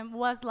for them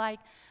was like,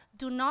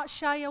 do not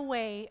shy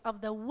away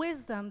of the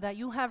wisdom that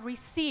you have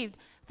received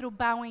through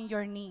bowing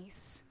your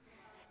knees.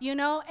 You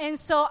know, and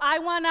so I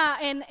want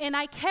to, and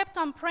I kept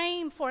on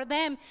praying for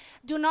them.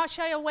 Do not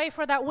shy away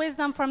for that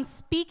wisdom from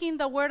speaking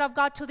the word of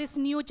God to this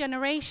new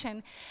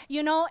generation.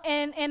 You know,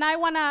 and I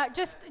want to,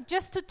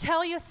 just to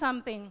tell you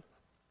something.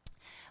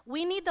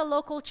 We need the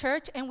local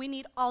church and we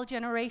need all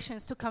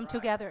generations to come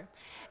together.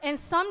 And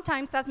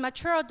sometimes as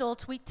mature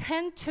adults, we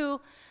tend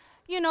to,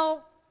 you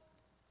know,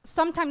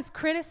 sometimes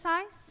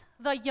criticize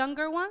the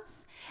younger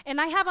ones.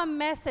 And I have a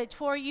message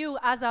for you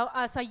as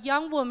a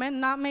young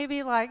woman, not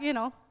maybe like, you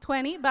know,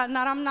 20, but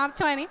I'm not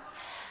 20,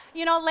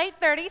 you know, late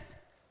 30s.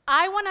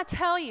 I want to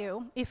tell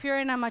you, if you're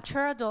in a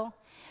mature adult,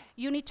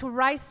 you need to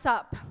rise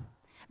up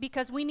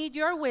because we need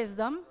your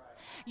wisdom.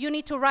 You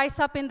need to rise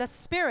up in the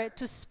spirit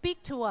to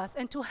speak to us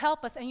and to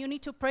help us, and you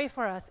need to pray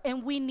for us,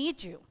 and we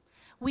need you.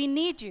 We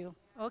need you,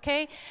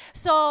 okay?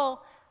 So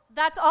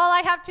that's all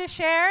I have to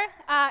share.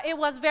 It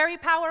was very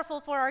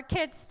powerful for our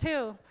kids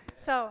too.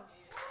 So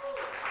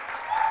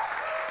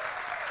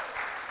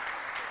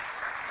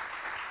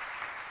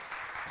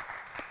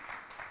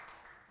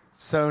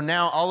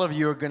now all of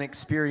you are going to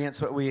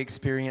experience what we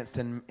experienced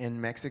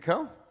in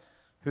Mexico.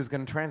 Who's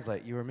going to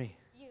translate, you or me?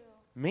 You.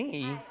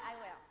 Me? I will.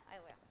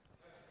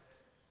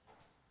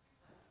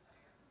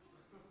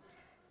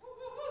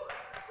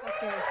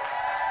 Okay.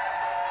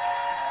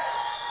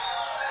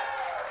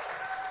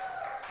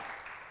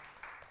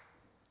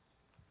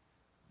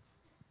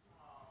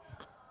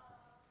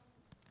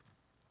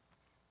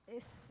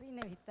 Es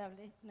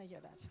inevitable no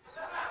llorar.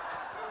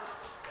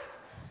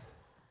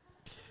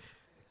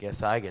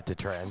 Guess I get to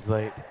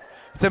translate.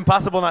 It's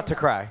impossible not to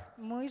cry.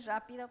 Muy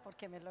rápido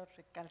porque me lo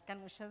recalcan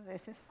muchas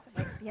veces.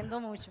 Me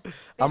extiendo mucho.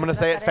 I'm going to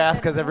say it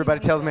fast because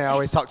everybody tells me I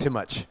always talk too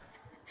much.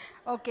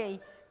 Okay.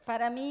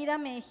 Para mí ir a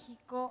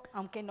México,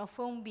 aunque no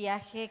fue un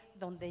viaje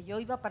donde yo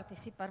iba a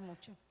participar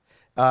mucho.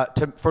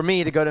 For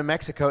me to go to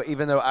Mexico,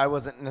 even though I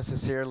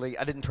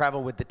didn't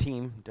travel with the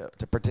team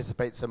to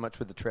participate so much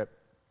with the trip.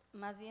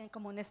 Más bien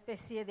como una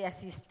especie de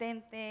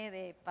asistente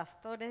de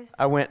pastores.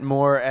 I went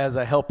more as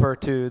a helper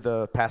to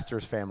the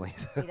pastors'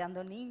 families.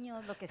 Cuidando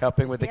niños, lo que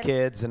helping with the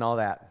kids and all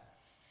that.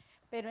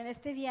 Pero en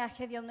este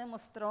viaje Dios me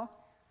mostró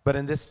But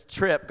in this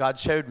trip, God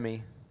showed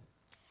me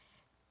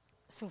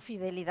su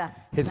fidelidad.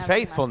 His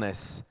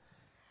faithfulness.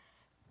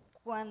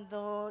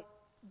 Cuando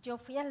yo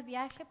fui al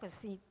viaje, pues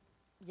sí,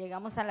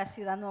 llegamos a la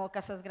ciudad Nuevo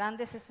Casas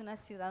Grandes, es una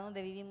ciudad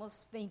donde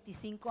vivimos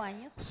 25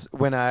 años.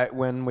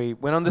 When we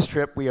went on this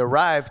trip, we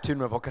arrived to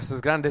Nuevo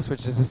Casas Grandes,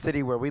 which is a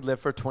city where we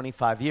lived for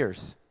 25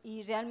 years.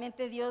 Y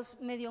realmente Dios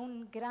nos dio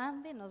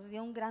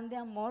un grande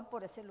amor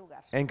por ese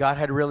lugar. And God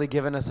had really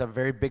given us a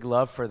very big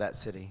love for that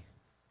city.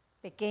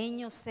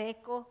 Pequeño,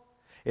 seco,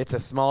 It's a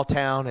small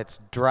town, it's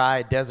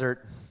dry,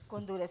 desert,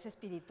 con dureza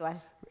espiritual.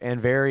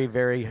 and very,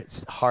 very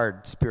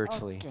hard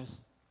spiritually. Okay.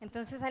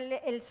 Entonces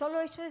el solo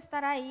hecho de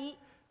estar ahí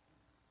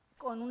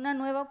con una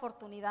nueva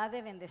oportunidad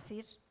de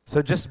bendecir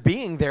So just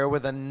being there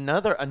with a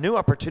new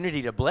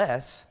opportunity to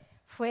bless,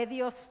 fue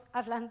Dios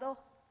hablando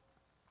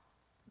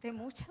de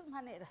muchas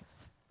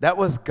maneras. that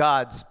was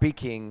God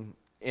speaking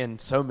in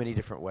so many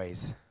different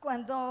ways.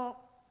 Cuando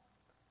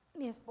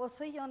mi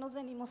esposo y yo nos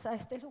venimos a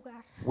este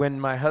lugar, When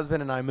my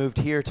husband and I moved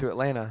here to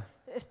Atlanta,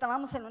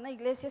 estábamos en una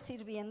iglesia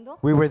sirviendo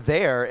we were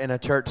there in a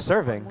church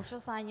serving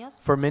muchos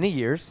años for many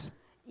years,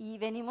 y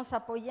venimos a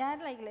apoyar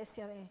la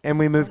iglesia de. and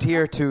we moved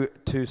here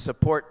to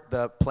support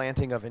the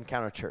planting of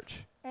Encounter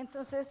Church.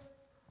 Entonces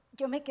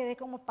yo me quedé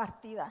como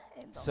partida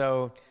en dos.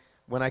 So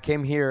when I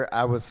came here,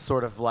 I was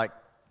sort of like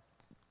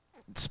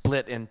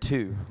split in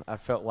two. I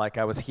felt like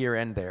I was here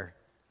and there.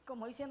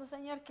 Como diciendo,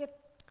 Señor, que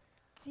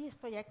sí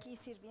estoy aquí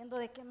sirviendo,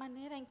 ¿de qué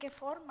manera, en qué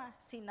forma,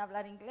 sin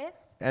hablar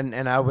inglés? And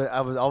I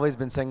was always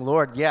been saying,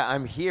 Lord, yeah,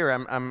 I'm here,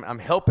 I'm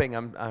helping,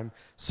 I'm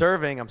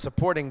serving, I'm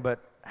supporting, but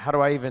how do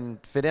I even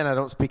fit in? I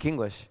don't speak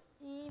English.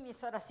 Y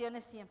mis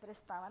oraciones siempre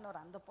estaban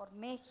orando por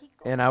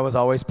México, And I was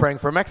always praying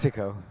for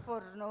Mexico,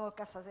 por Nuevo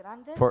Casas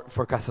Grandes.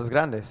 for Casas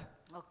Grandes.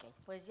 Okay,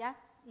 pues ya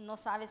no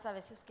sabes a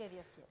veces qué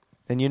Dios quiere.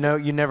 And you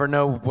never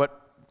know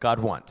what God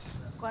wants.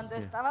 Cuando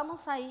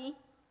estábamos ahí,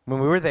 When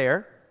we were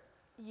there,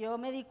 yo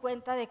me di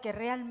cuenta de que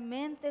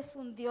realmente es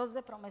un Dios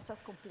de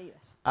promesas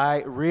cumplidas.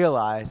 I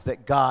realized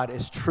that God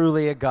is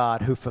truly a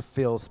God who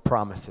fulfills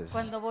promises.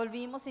 Cuando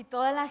volvimos y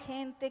toda la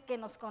gente que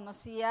nos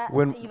conocía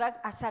When- iba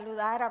a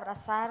saludar, a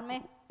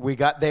abrazarme, We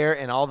got there,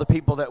 and all the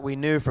people that we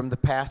knew from the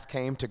past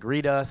came to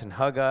greet us and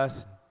hug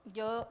us.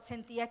 yo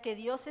sentía que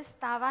Dios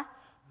estaba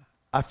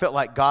I felt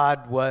like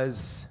God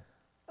was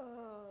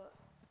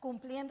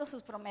cumpliendo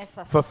sus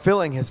promesas.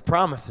 fulfilling his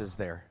promises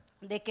there.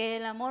 De que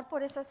el amor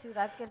por esa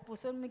ciudad que él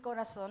puso en mi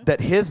corazón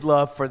That his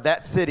love for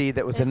that city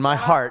that was in my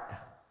Estaba- heart,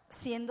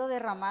 siendo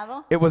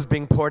derramado it was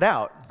being poured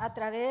out a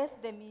través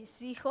de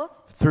mis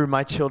hijos, through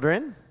my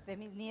children, de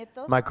mis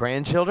nietos, my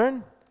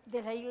grandchildren,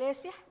 de la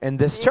iglesia, and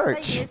this de esta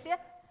church. iglesia,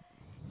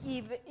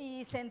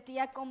 y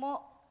sentía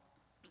como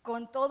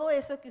con todo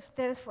eso que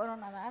ustedes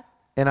fueron a dar,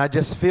 And I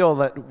just feel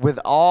that with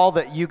all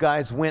that you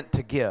guys went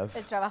to give,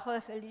 el trabajo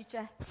de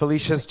Felicia,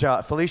 Felicia's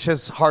job,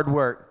 Felicia's hard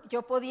work,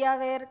 yo podía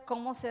ver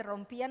cómo se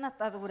rompían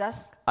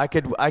ataduras I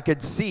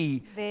could see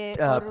de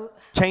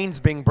chains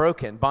being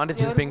broken, de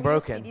bondages being orgullo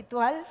broken,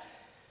 espiritual,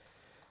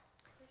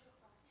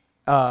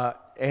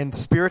 and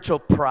spiritual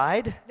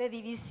pride, de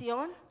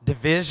división,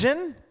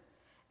 division,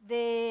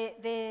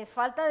 de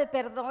falta de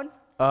perdón.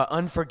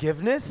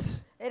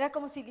 unforgiveness. Era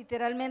como si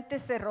literalmente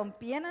se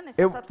rompieran It,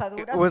 esas it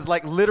ataduras was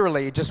like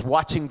literally just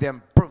watching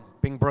them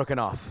being broken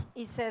off.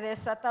 y se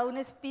desata un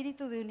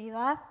espíritu de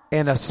unidad,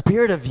 And a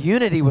spirit of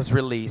unity was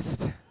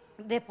released,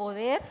 de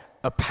poder,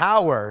 a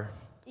power.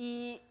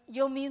 y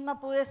yo misma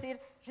pude decir,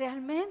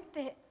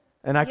 realmente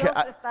And I Dios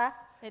ca- I- está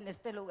en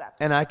este lugar.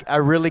 And I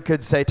really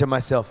could say to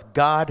myself,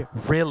 God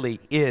really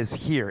is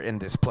here in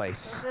this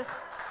place.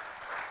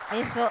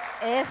 Entonces,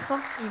 eso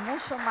y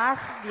mucho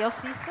más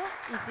Dios hizo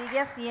y sigue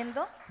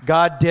haciendo.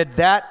 God did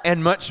that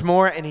and much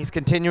more, and he's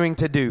continuing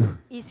to do.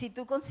 Y si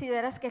tú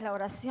consideras que la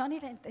oración y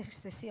la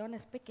intercesión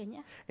es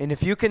pequeña, And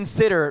if you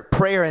consider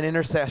prayer and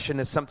intercession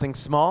as something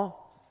small,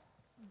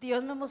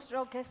 Dios me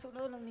mostró que es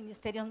uno de los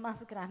ministerios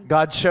más grandes.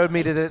 God showed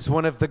me that it's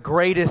one of the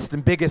greatest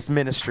and biggest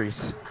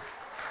ministries.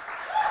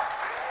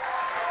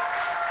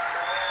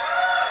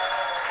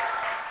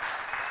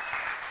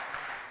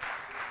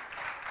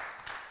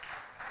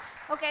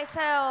 Okay,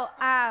 so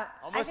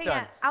Almost I think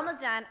done.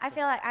 Almost done. I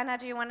feel like Anna,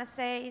 do you want to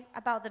say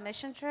about the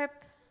mission trip?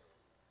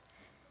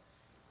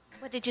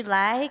 What did you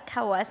like?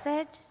 How was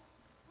it?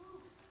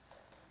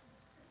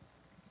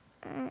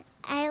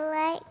 I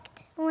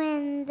liked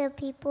when the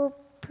people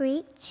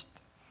preached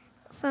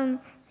from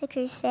the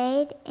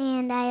crusade,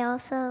 and I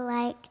also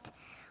liked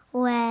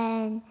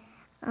when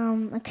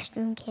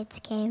Extreme Kids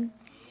came.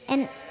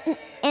 And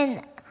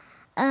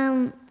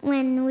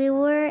when we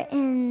were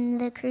in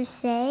the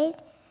crusade,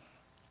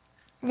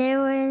 there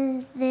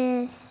was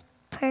this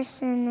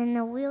person in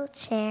a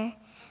wheelchair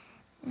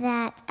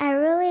that I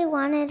really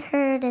wanted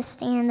her to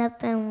stand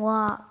up and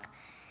walk.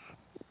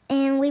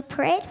 And we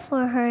prayed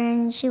for her,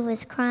 and she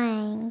was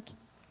crying.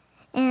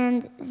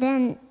 And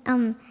then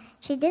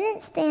she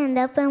didn't stand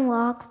up and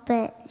walk,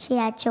 but she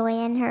had joy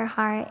in her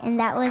heart, and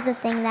that was the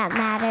thing that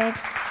mattered.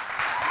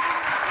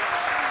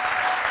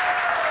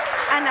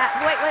 Anna,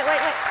 wait.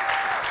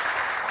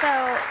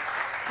 So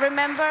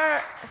remember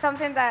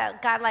something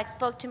that God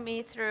spoke to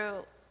me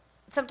through.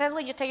 Sometimes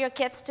when you take your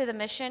kids to the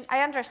mission,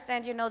 I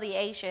understand, the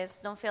ages.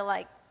 Don't feel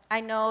like,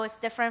 I know it's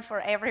different for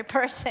every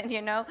person,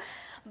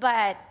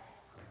 but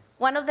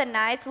one of the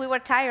nights we were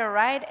tired,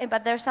 right?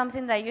 But there's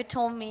something that you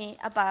told me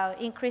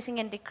about increasing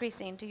and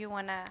decreasing. Do you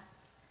want to,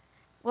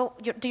 well,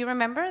 do you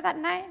remember that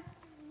night?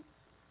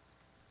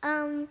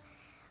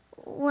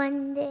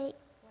 One night,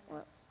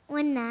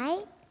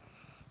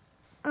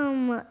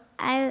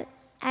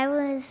 I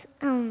was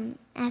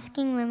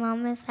asking my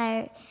mom if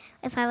I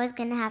was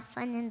gonna have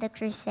fun in the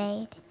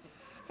crusade.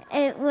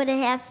 Would I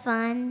have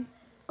fun?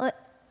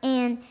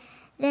 And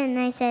then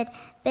I said,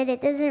 but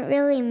it doesn't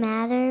really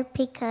matter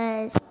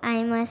because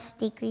I must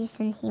decrease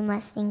and he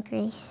must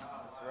increase.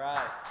 That's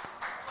right.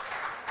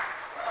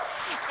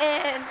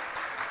 And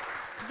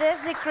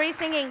this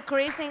decreasing,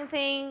 increasing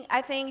thing,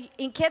 I think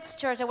in kids'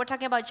 church, they were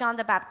talking about John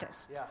the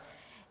Baptist. Yeah.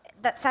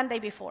 That Sunday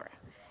before,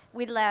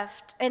 we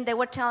left, and they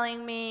were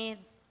telling me,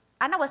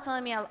 Anna was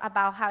telling me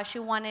about how she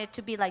wanted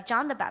to be like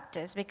John the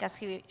Baptist because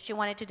she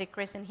wanted to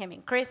decrease and him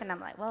increase, and I'm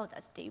like, whoa,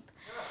 that's deep.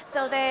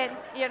 So then,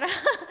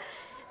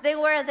 they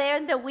were there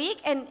in the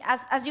week, and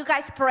as you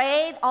guys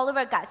prayed,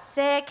 Oliver got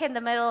sick in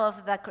the middle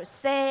of the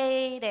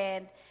crusade,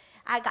 and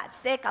I got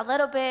sick a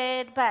little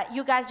bit, but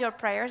you guys, your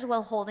prayers were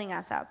holding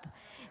us up.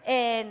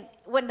 And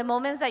when the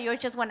moments that you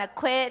just want to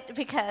quit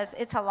because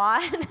it's a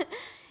lot,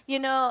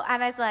 and I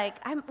was like,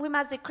 we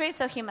must decrease,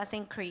 so he must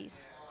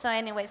increase. So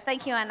anyways,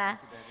 thank you, Anna.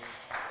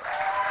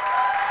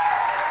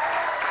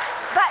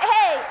 But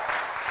hey,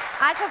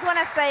 I just want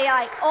to say,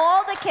 like,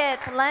 all the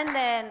kids,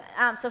 London,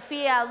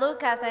 Sophia,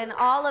 Lucas, and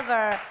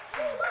Oliver,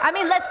 I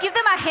mean, let's give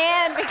them a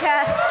hand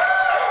because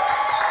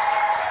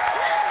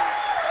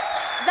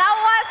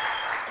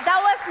that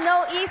was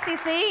no easy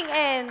thing,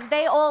 and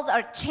they all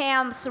are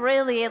champs,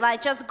 really,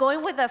 like just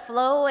going with the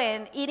flow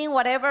and eating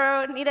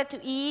whatever needed to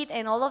eat,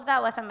 and all of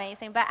that was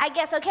amazing. But I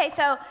guess, okay,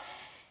 so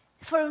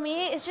for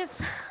me, it's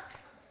just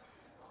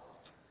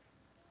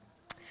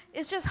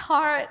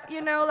hard,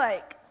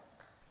 like,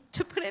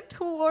 to put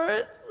into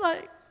words,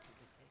 like,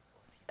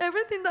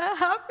 everything that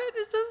happened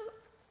is just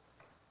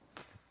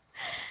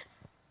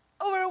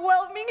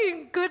overwhelming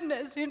in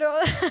goodness,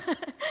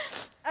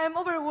 I'm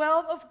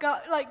overwhelmed of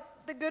God, like,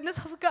 the goodness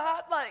of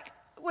God, like,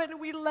 when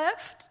we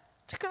left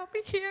to come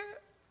here,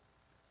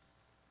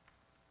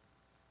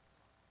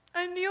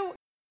 I knew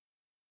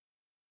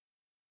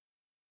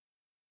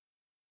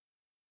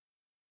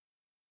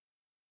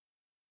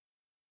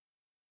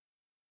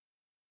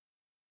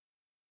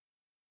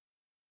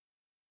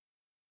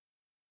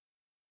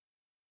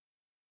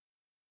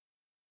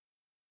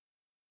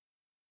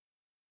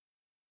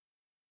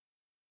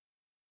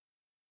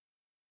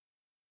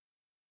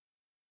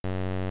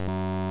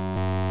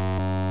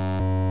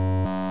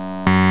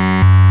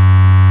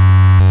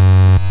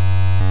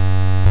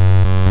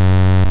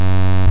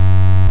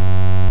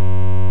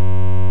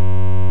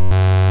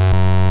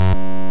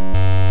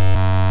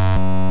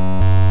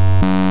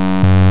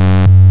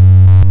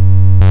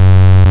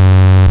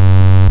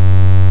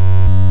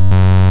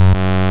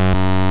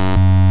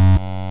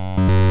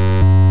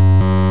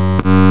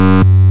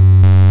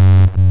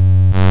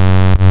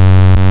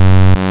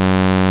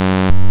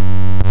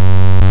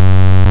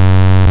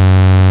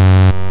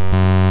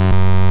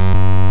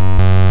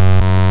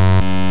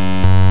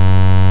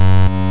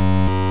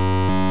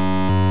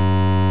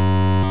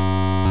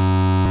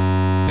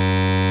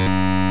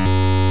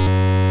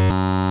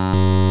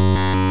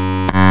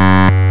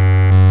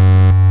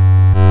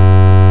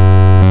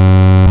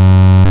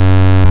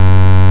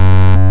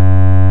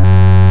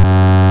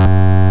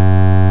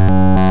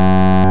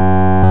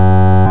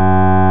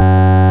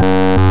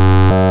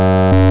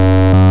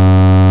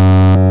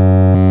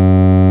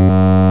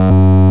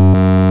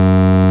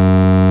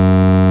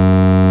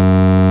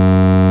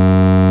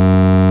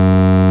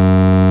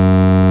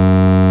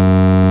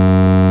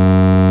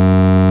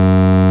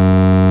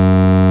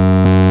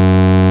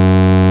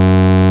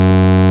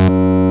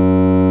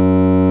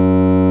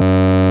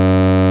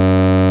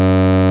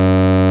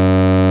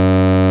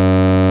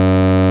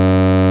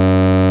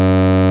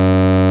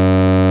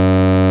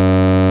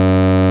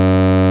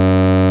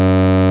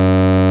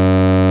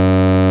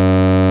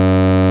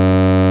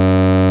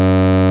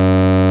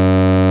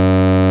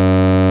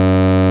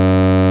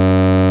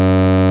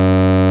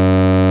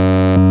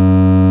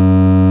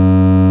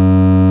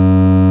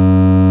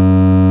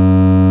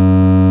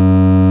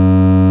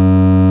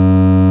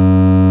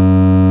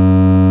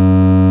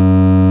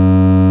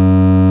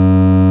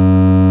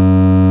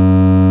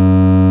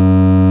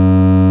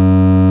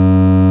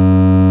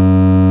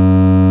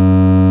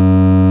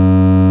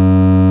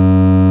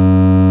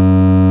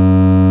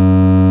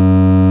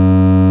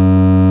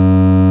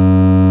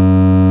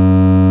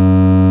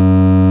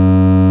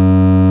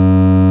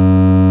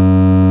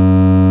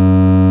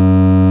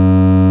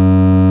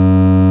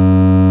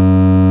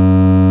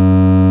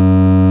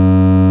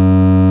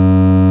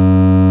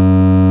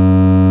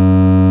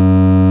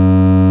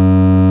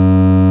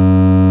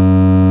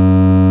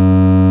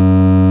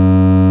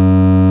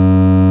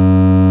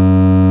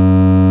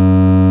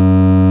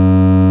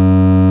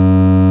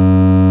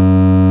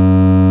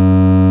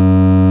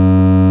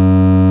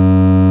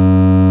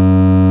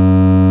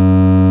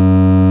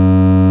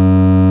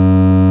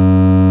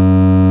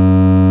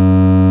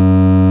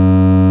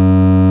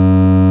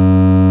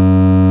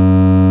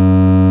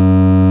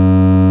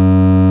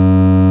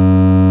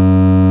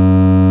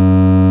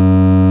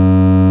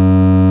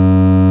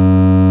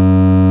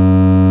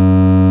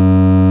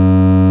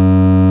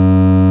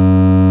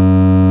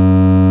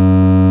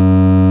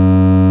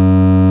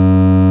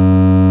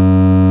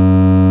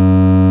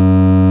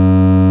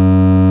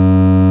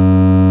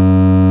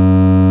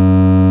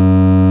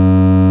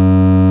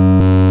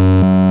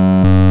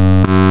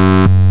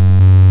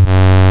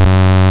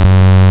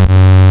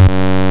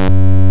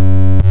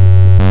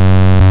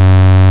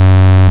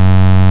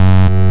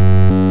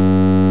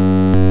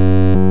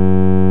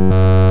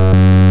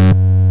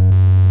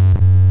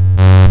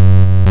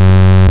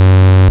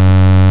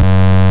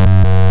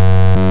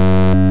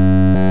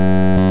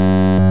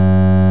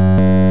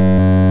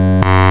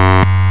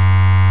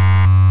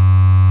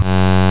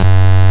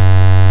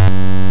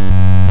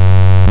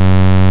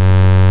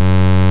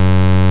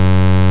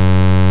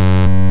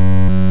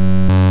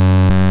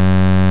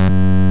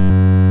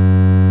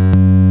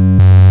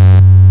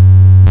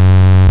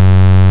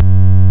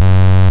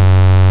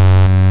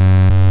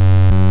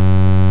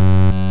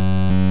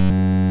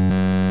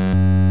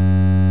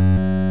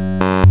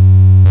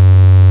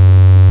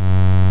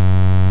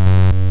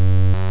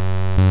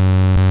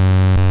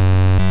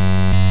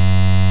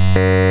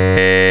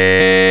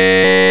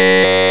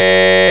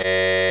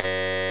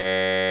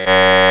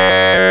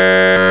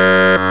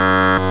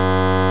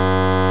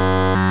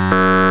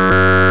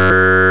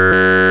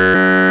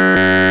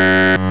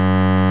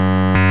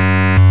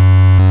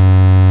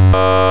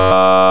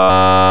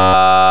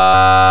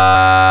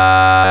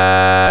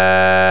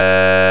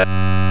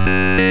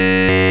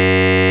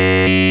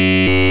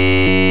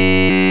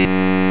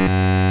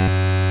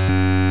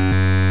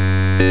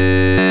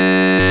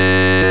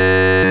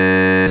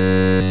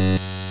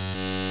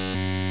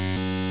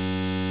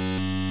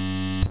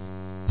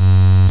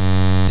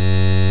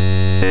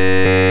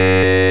Bye.